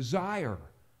behind the desire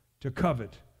to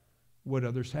covet what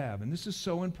others have. And this is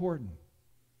so important.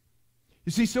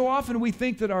 You see, so often we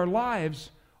think that our lives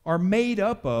are made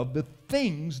up of the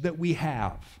things that we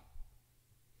have.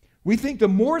 We think the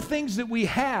more things that we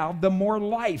have, the more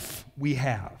life we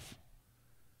have.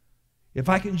 If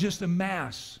I can just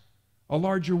amass a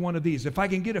larger one of these, if I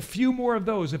can get a few more of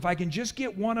those, if I can just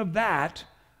get one of that,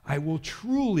 I will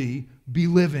truly be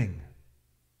living.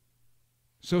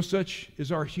 So such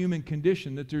is our human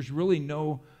condition that there's really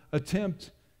no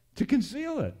attempt to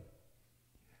conceal it.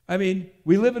 I mean,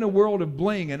 we live in a world of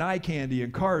bling and eye candy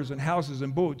and cars and houses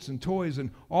and boats and toys and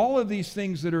all of these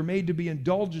things that are made to be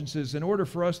indulgences in order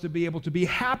for us to be able to be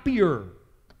happier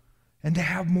and to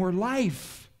have more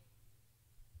life.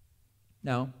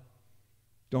 Now,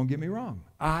 don't get me wrong.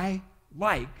 I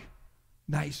like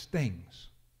nice things.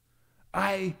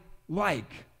 I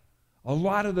like a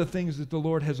lot of the things that the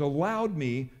Lord has allowed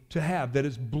me to have, that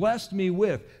has blessed me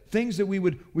with, things that we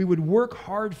would work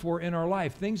hard for in our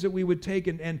life, things that we would take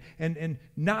and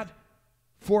not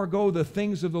forego the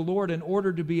things of the Lord in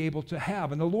order to be able to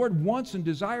have. And the Lord wants and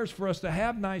desires for us to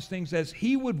have nice things as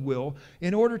He would will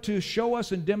in order to show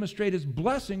us and demonstrate His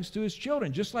blessings to His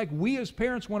children, just like we as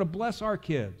parents want to bless our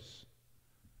kids.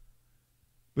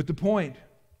 But the point,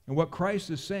 and what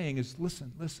Christ is saying is,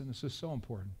 listen, this is so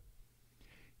important.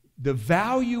 The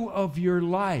value of your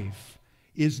life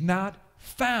is not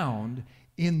found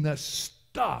in the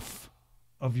stuff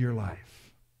of your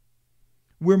life.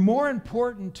 We're more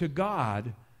important to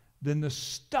God than the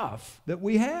stuff that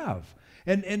we have.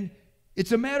 And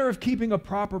it's a matter of keeping a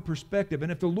proper perspective.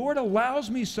 And if the Lord allows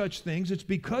me such things, it's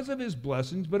because of His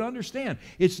blessings. But understand,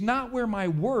 it's not where my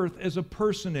worth as a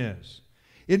person is.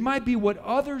 It might be what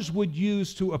others would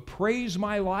use to appraise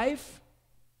my life,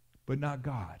 but not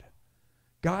God.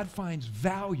 God finds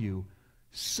value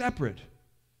separate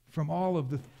from all of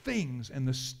the things and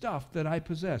the stuff that I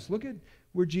possess. Look at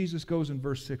where Jesus goes in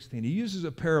verse 16. He uses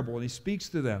a parable and He speaks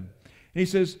to them. And He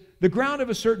says, the ground of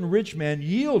a certain rich man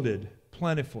yielded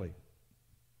plentifully.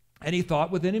 And he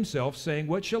thought within himself, saying,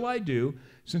 what shall I do,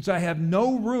 since I have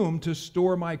no room to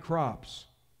store my crops?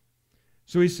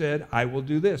 So he said, I will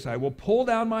do this. I will pull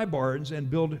down my barns and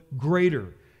build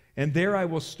greater, and there I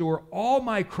will store all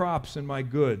my crops and my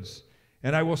goods.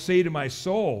 And I will say to my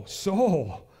soul,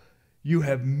 soul, you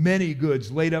have many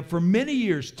goods laid up for many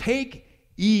years. Take,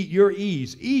 your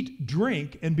ease. Eat,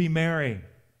 drink, and be merry.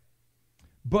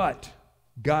 But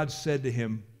God said to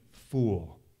him,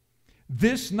 fool,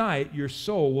 this night your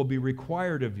soul will be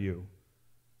required of you.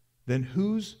 Then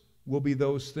whose will be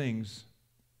those things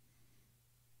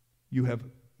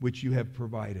which you have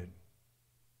provided?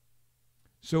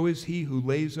 So is he who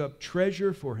lays up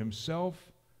treasure for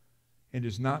himself and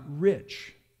is not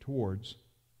rich towards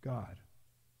God.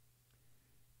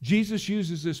 Jesus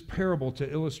uses this parable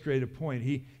to illustrate a point.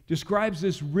 He describes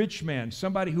this rich man,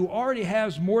 somebody who already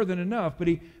has more than enough, but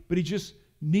he just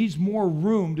needs more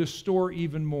room to store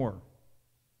even more.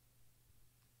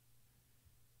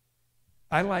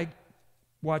 I like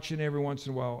watching every once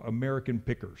in a while American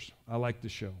Pickers. I like the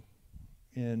show.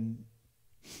 And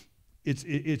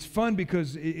it's fun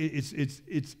because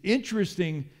it's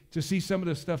interesting to see some of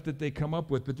the stuff that they come up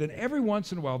with. But then every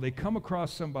once in a while they come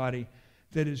across somebody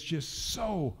that is just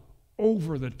so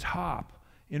over the top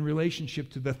in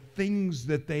relationship to the things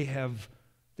that they have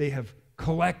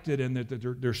collected and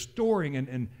that they're storing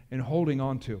and holding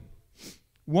on to.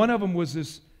 One of them was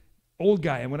this old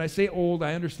guy. And when I say old,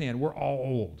 I understand we're all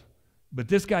old. But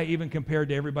this guy, even compared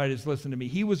to everybody that's listening to me,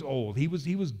 he was old. He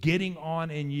was getting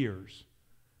on in years.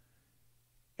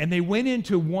 And they went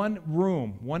into one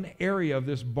room, one area of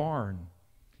this barn,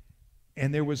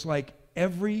 and there was like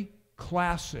every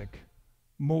classic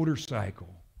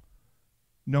motorcycle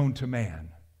known to man.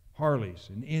 Harleys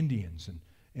and Indians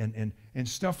and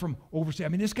stuff from overseas. I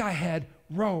mean, this guy had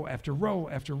row after row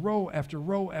after row after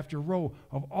row after row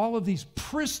of all of these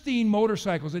pristine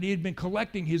motorcycles that he had been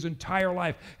collecting his entire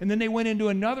life. And then they went into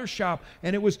another shop,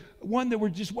 and it was one that were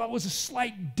just, well, it was a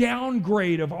slight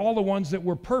downgrade of all the ones that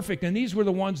were perfect. And these were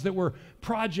the ones that were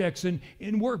projects and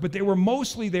in work, but they were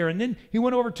mostly there. And then he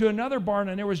went over to another barn,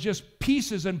 and there was just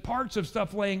pieces and parts of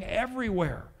stuff laying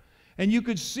everywhere. And you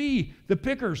could see the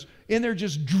pickers in there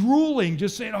just drooling,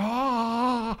 just saying,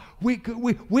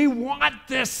 we want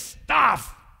this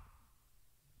stuff.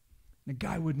 And the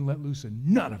guy wouldn't let loose of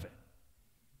none of it.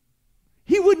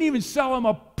 He wouldn't even sell them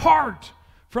a part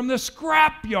from the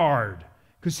scrap yard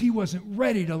because he wasn't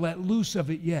ready to let loose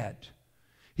of it yet.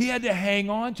 He had to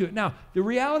hang on to it. Now, the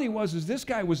reality was this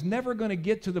guy was never going to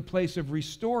get to the place of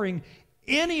restoring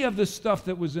any of the stuff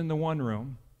that was in the one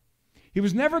room. He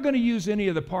was never going to use any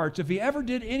of the parts. If he ever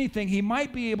did anything, he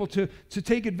might be able to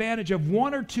take advantage of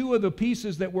one or two of the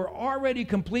pieces that were already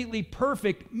completely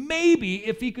perfect, maybe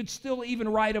if he could still even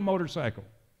ride a motorcycle.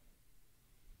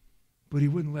 But he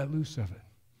wouldn't let loose of it.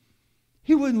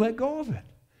 He wouldn't let go of it.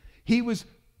 He was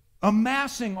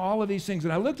amassing all of these things.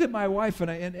 And I looked at my wife,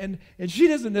 and she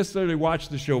doesn't necessarily watch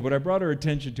the show, but I brought her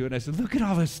attention to it. And I said, look at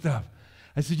all this stuff.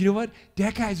 I said, you know what?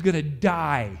 That guy's going to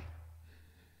die.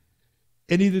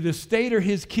 And either the state or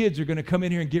his kids are going to come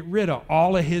in here and get rid of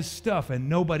all of his stuff, and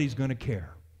nobody's going to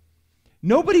care.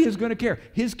 Nobody is going to care.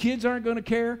 His kids aren't going to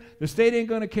care. The state ain't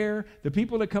going to care. The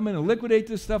people that come in and liquidate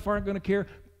this stuff aren't going to care.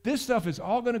 This stuff is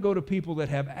all going to go to people that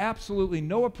have absolutely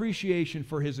no appreciation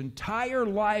for his entire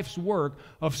life's work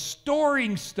of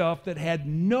storing stuff that had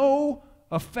no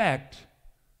effect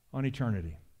on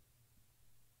eternity.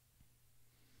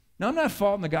 Now, I'm not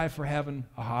faulting the guy for having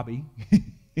a hobby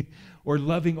or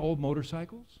loving old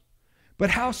motorcycles.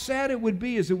 But how sad it would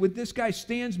be is that when this guy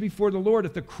stands before the Lord,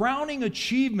 at the crowning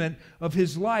achievement of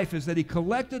his life is that he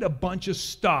collected a bunch of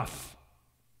stuff.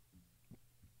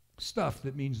 Stuff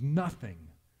that means nothing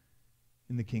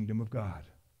in the kingdom of God.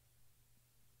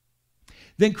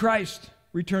 Then Christ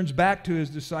returns back to his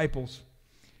disciples,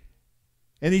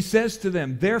 and he says to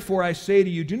them, therefore I say to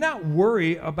you, do not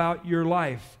worry about your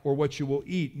life or what you will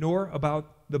eat, nor about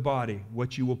the body,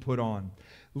 what you will put on.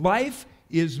 Life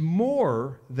is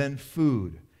more than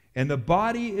food, and the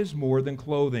body is more than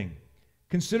clothing.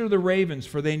 Consider the ravens,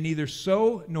 for they neither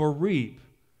sow nor reap,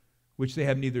 which they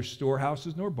have neither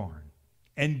storehouses nor barn.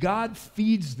 And God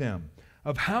feeds them.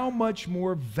 Of how much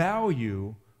more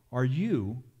value are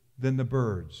you than the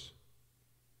birds?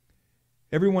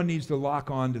 Everyone needs to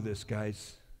lock on to this,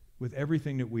 guys, with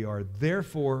everything that we are.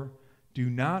 Therefore, do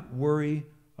not worry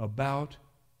about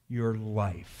your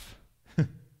life.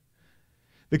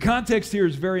 The context here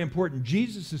is very important.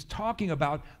 Jesus is talking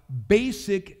about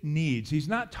basic needs. He's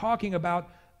not talking about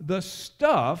the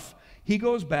stuff. He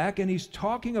goes back and he's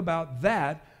talking about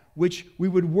that which we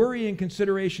would worry in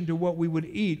consideration to what we would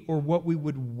eat or what we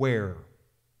would wear.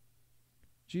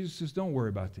 Jesus says, don't worry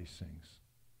about these things.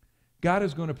 God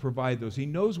is going to provide those. He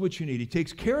knows what you need. He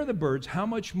takes care of the birds. How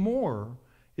much more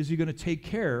is he going to take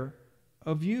care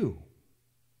of you?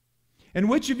 And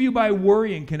which of you by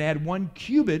worrying can add 1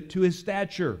 cubit to his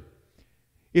stature?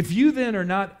 If you then are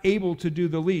not able to do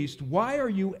the least, why are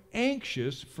you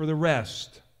anxious for the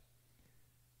rest?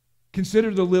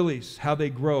 Consider the lilies, how they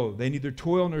grow. They neither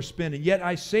toil nor spin. And yet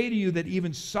I say to you that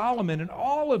even Solomon in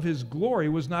all of his glory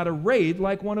was not arrayed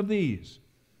like one of these.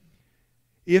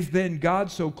 If then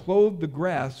God so clothed the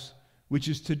grass, which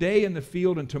is today in the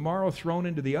field and tomorrow thrown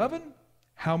into the oven,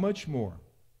 how much more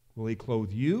will he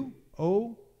clothe you,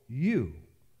 O you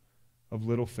of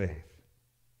little faith?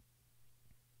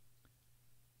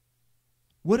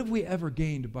 What have we ever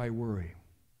gained by worry?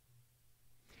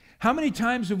 How many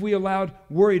times have we allowed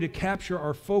worry to capture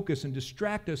our focus and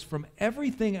distract us from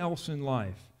everything else in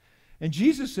life? And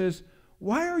Jesus says,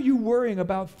 why are you worrying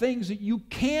about things that you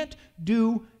can't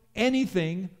do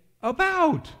anything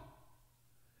about?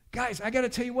 Guys, I got to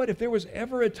tell you what, if there was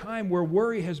ever a time where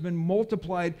worry has been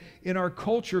multiplied in our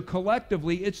culture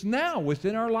collectively, it's now,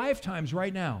 within our lifetimes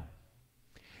right now.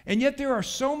 And yet there are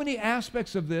so many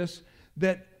aspects of this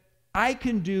that I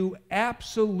can do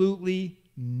absolutely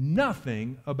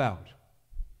nothing about.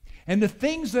 And the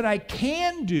things that I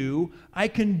can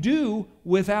do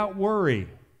without worry.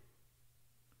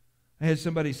 I had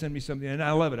somebody send me something, and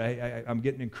I love it. I'm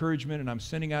getting encouragement, and I'm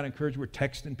sending out encouragement. We're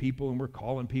texting people, and we're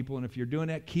calling people, and if you're doing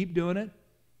that, keep doing it.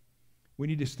 We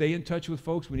need to stay in touch with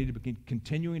folks. We need to be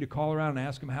continuing to call around and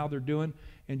ask them how they're doing,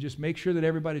 and just make sure that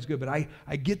everybody's good. But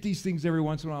I get these things every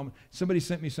once in a while. Somebody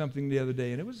sent me something the other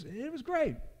day, and it was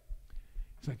great.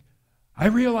 It's like, I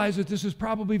realize that this is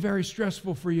probably very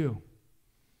stressful for you.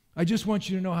 I just want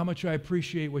you to know how much I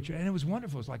appreciate what you, and it was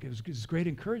wonderful. It was great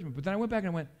encouragement. But then I went back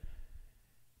and I went,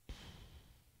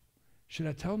 should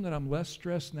I tell them that I'm less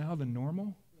stressed now than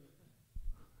normal?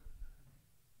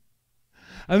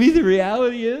 I mean, the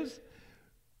reality is,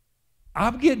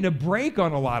 I'm getting a break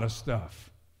on a lot of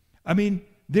stuff. I mean,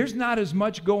 there's not as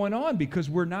much going on because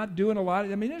we're not doing a lot.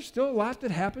 There's still a lot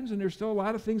that happens, and there's still a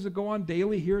lot of things that go on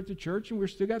daily here at the church, and we're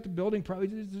still got the building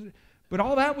probably. But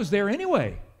all that was there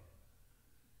anyway.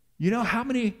 You know how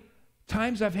many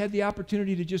times I've had the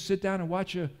opportunity to just sit down and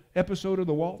watch an episode of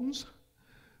The Waltons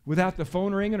without the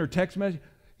phone ringing or text message?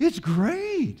 It's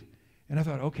great. And I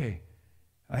thought, okay,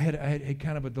 I had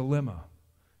kind of a dilemma.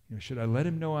 You know, should I let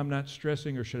him know I'm not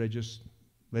stressing, or should I just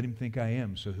let him think I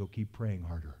am so he'll keep praying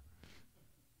harder?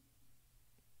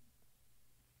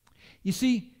 You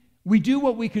see, we do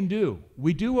what we can do.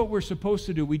 We do what we're supposed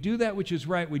to do. We do that which is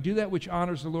right. We do that which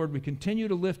honors the Lord. We continue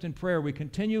to lift in prayer. We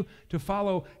continue to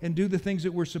follow and do the things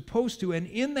that we're supposed to. And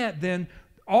in that, then,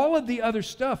 all of the other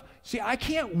stuff. See, I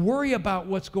can't worry about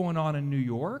what's going on in New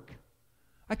York.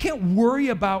 I can't worry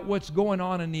about what's going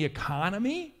on in the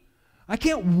economy. I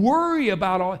can't worry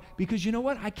about all, because you know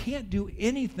what? I can't do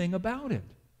anything about it.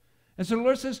 And so the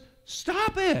Lord says,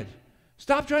 stop it.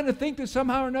 Stop trying to think that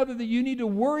somehow or another that you need to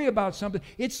worry about something.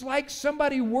 It's like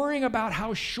somebody worrying about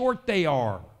how short they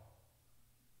are.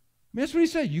 That's what he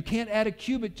said. You can't add a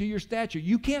cubit to your stature.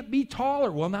 You can't be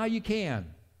taller. Well, now you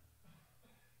can.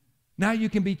 Now you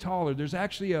can be taller. There's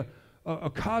actually a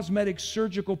cosmetic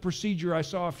surgical procedure I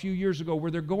saw a few years ago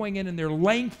where they're going in and they're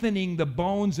lengthening the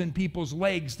bones in people's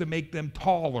legs to make them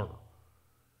taller.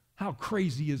 How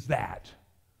crazy is that?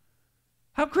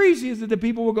 How crazy is it that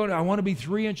people will go, I want to be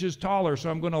 3 inches taller, so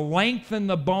I'm going to lengthen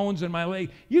the bones in my leg.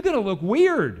 You're going to look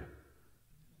weird.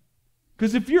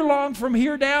 Because if you're long from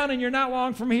here down and you're not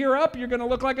long from here up, you're going to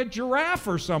look like a giraffe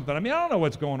or something. I mean, I don't know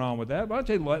what's going on with that. But I'd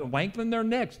say lengthen their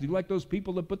necks. Do you like those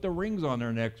people that put the rings on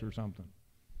their necks or something?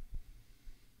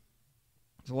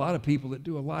 There's a lot of people that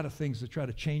do a lot of things to try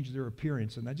to change their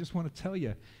appearance. And I just want to tell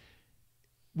you,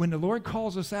 when the Lord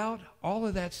calls us out, all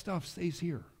of that stuff stays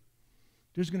here.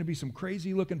 There's going to be some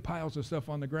crazy looking piles of stuff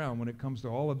on the ground when it comes to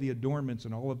all of the adornments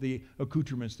and all of the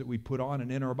accoutrements that we put on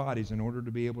and in our bodies in order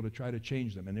to be able to try to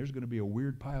change them. And there's going to be a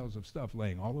weird piles of stuff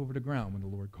laying all over the ground when the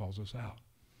Lord calls us out.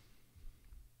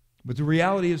 But the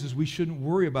reality is we shouldn't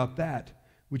worry about that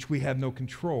which we have no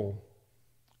control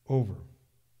over.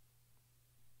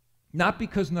 Not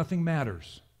because nothing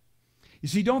matters. You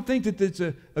see, don't think that it's,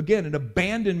 again, an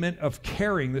abandonment of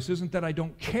caring. This isn't that I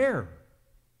don't care.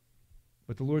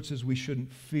 But the Lord says we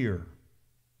shouldn't fear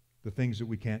the things that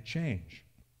we can't change,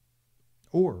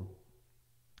 or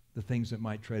the things that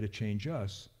might try to change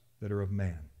us that are of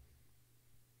man.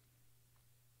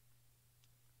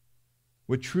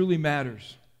 What truly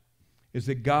matters is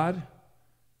that God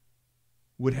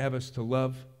would have us to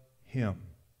love Him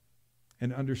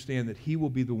and understand that He will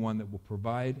be the one that will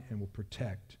provide and will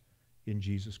protect in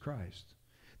Jesus Christ.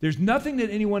 There's nothing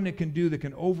that anyone that can do that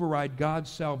can override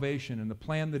God's salvation and the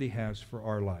plan that He has for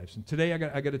our lives. And today, I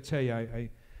got to tell you,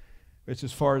 it's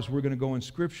as far as we're going to go in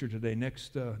Scripture today.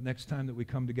 Next time that we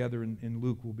come together in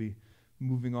Luke, we'll be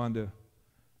moving on to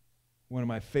one of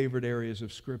my favorite areas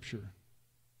of Scripture,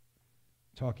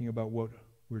 talking about what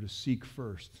we're to seek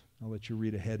first. I'll let you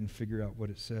read ahead and figure out what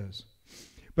it says.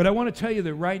 But I want to tell you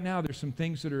that right now there's some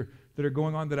things that are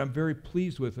going on that I'm very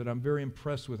pleased with, that I'm very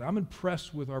impressed with. I'm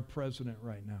impressed with our president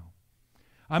right now.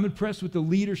 I'm impressed with the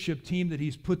leadership team that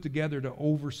he's put together to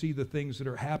oversee the things that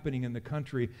are happening in the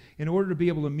country in order to be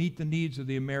able to meet the needs of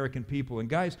the American people. And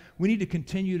guys, we need to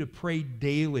continue to pray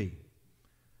daily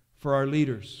for our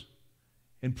leaders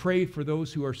and pray for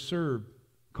those who are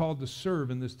called to serve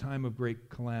in this time of great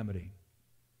calamity.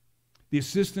 The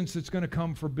assistance that's going to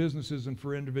come for businesses and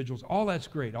for individuals, all that's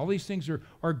great. All these things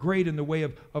are great in the way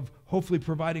of hopefully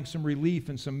providing some relief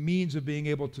and some means of being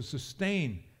able to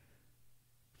sustain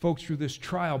folks through this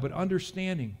trial, but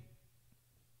understanding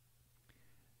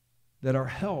that our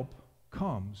help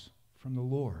comes from the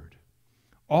Lord.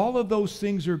 All of those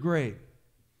things are great.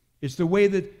 It's the way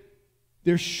that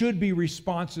there should be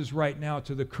responses right now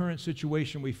to the current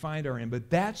situation we find ourselves in, but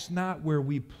that's not where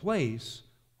we place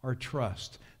our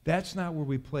trust. That's not where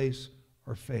we place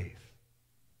our faith.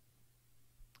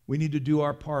 We need to do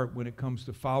our part when it comes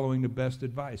to following the best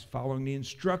advice, following the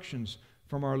instructions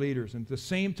from our leaders, and at the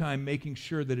same time making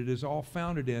sure that it is all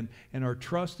founded in, and our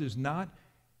trust is not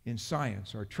in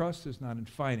science, our trust is not in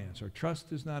finance, our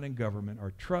trust is not in government,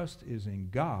 our trust is in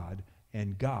God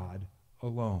and God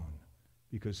alone,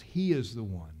 because He is the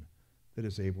one that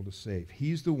is able to save.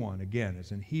 He's the one, again,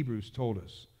 as in Hebrews told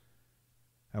us,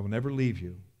 I will never leave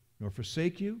you nor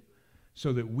forsake you,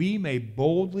 so that we may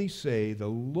boldly say, the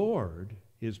Lord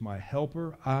is my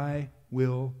helper, I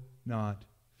will not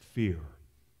fear.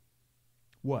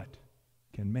 What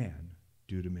can man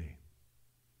do to me?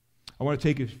 I want to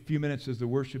take a few minutes as the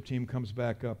worship team comes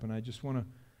back up, and I just want to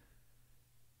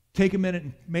take a minute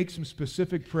and make some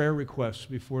specific prayer requests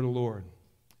before the Lord.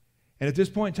 And at this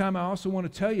point in time, I also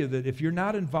want to tell you that if you're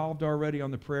not involved already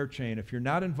on the prayer chain, if you're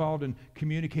not involved in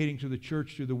communicating to the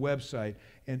church through the website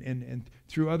and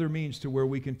through other means to where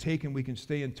we can take and we can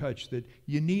stay in touch, that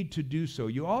you need to do so.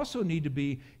 You also need to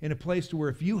be in a place to where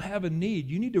if you have a need,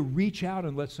 you need to reach out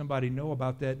and let somebody know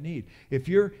about that need. If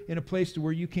you're in a place to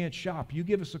where you can't shop, you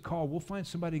give us a call. We'll find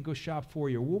somebody to go shop for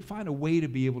you. We'll find a way to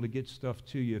be able to get stuff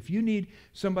to you. If you need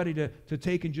somebody to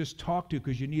take and just talk to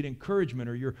because you need encouragement,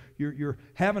 or you're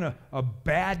having a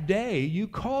bad day, you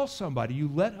call somebody.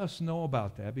 You let us know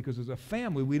about that, because as a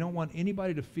family, we don't want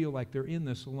anybody to feel like they're in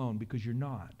this alone, because you're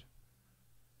not.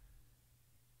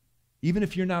 Even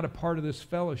if you're not a part of this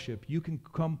fellowship, you can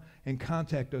come and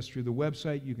contact us through the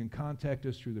website. You can contact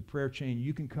us through the prayer chain.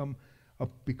 You can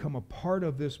become a part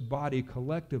of this body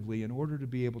collectively in order to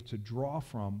be able to draw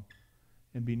from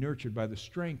and be nurtured by the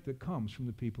strength that comes from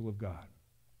the people of God.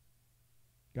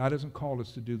 God hasn't called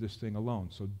us to do this thing alone,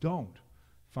 so don't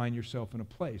find yourself in a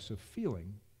place of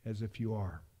feeling as if you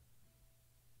are.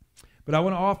 But I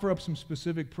want to offer up some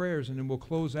specific prayers, and then we'll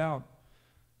close out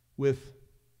with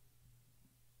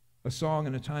a song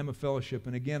and a time of fellowship.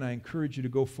 And again, I encourage you to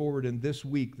go forward in this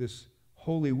week, this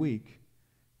Holy Week,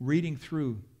 reading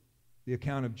through the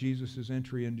account of Jesus'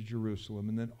 entry into Jerusalem,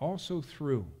 and then also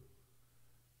through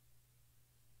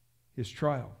His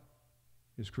trial,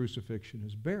 His crucifixion,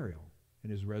 His burial,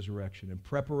 and His resurrection in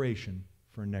preparation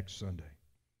for next Sunday.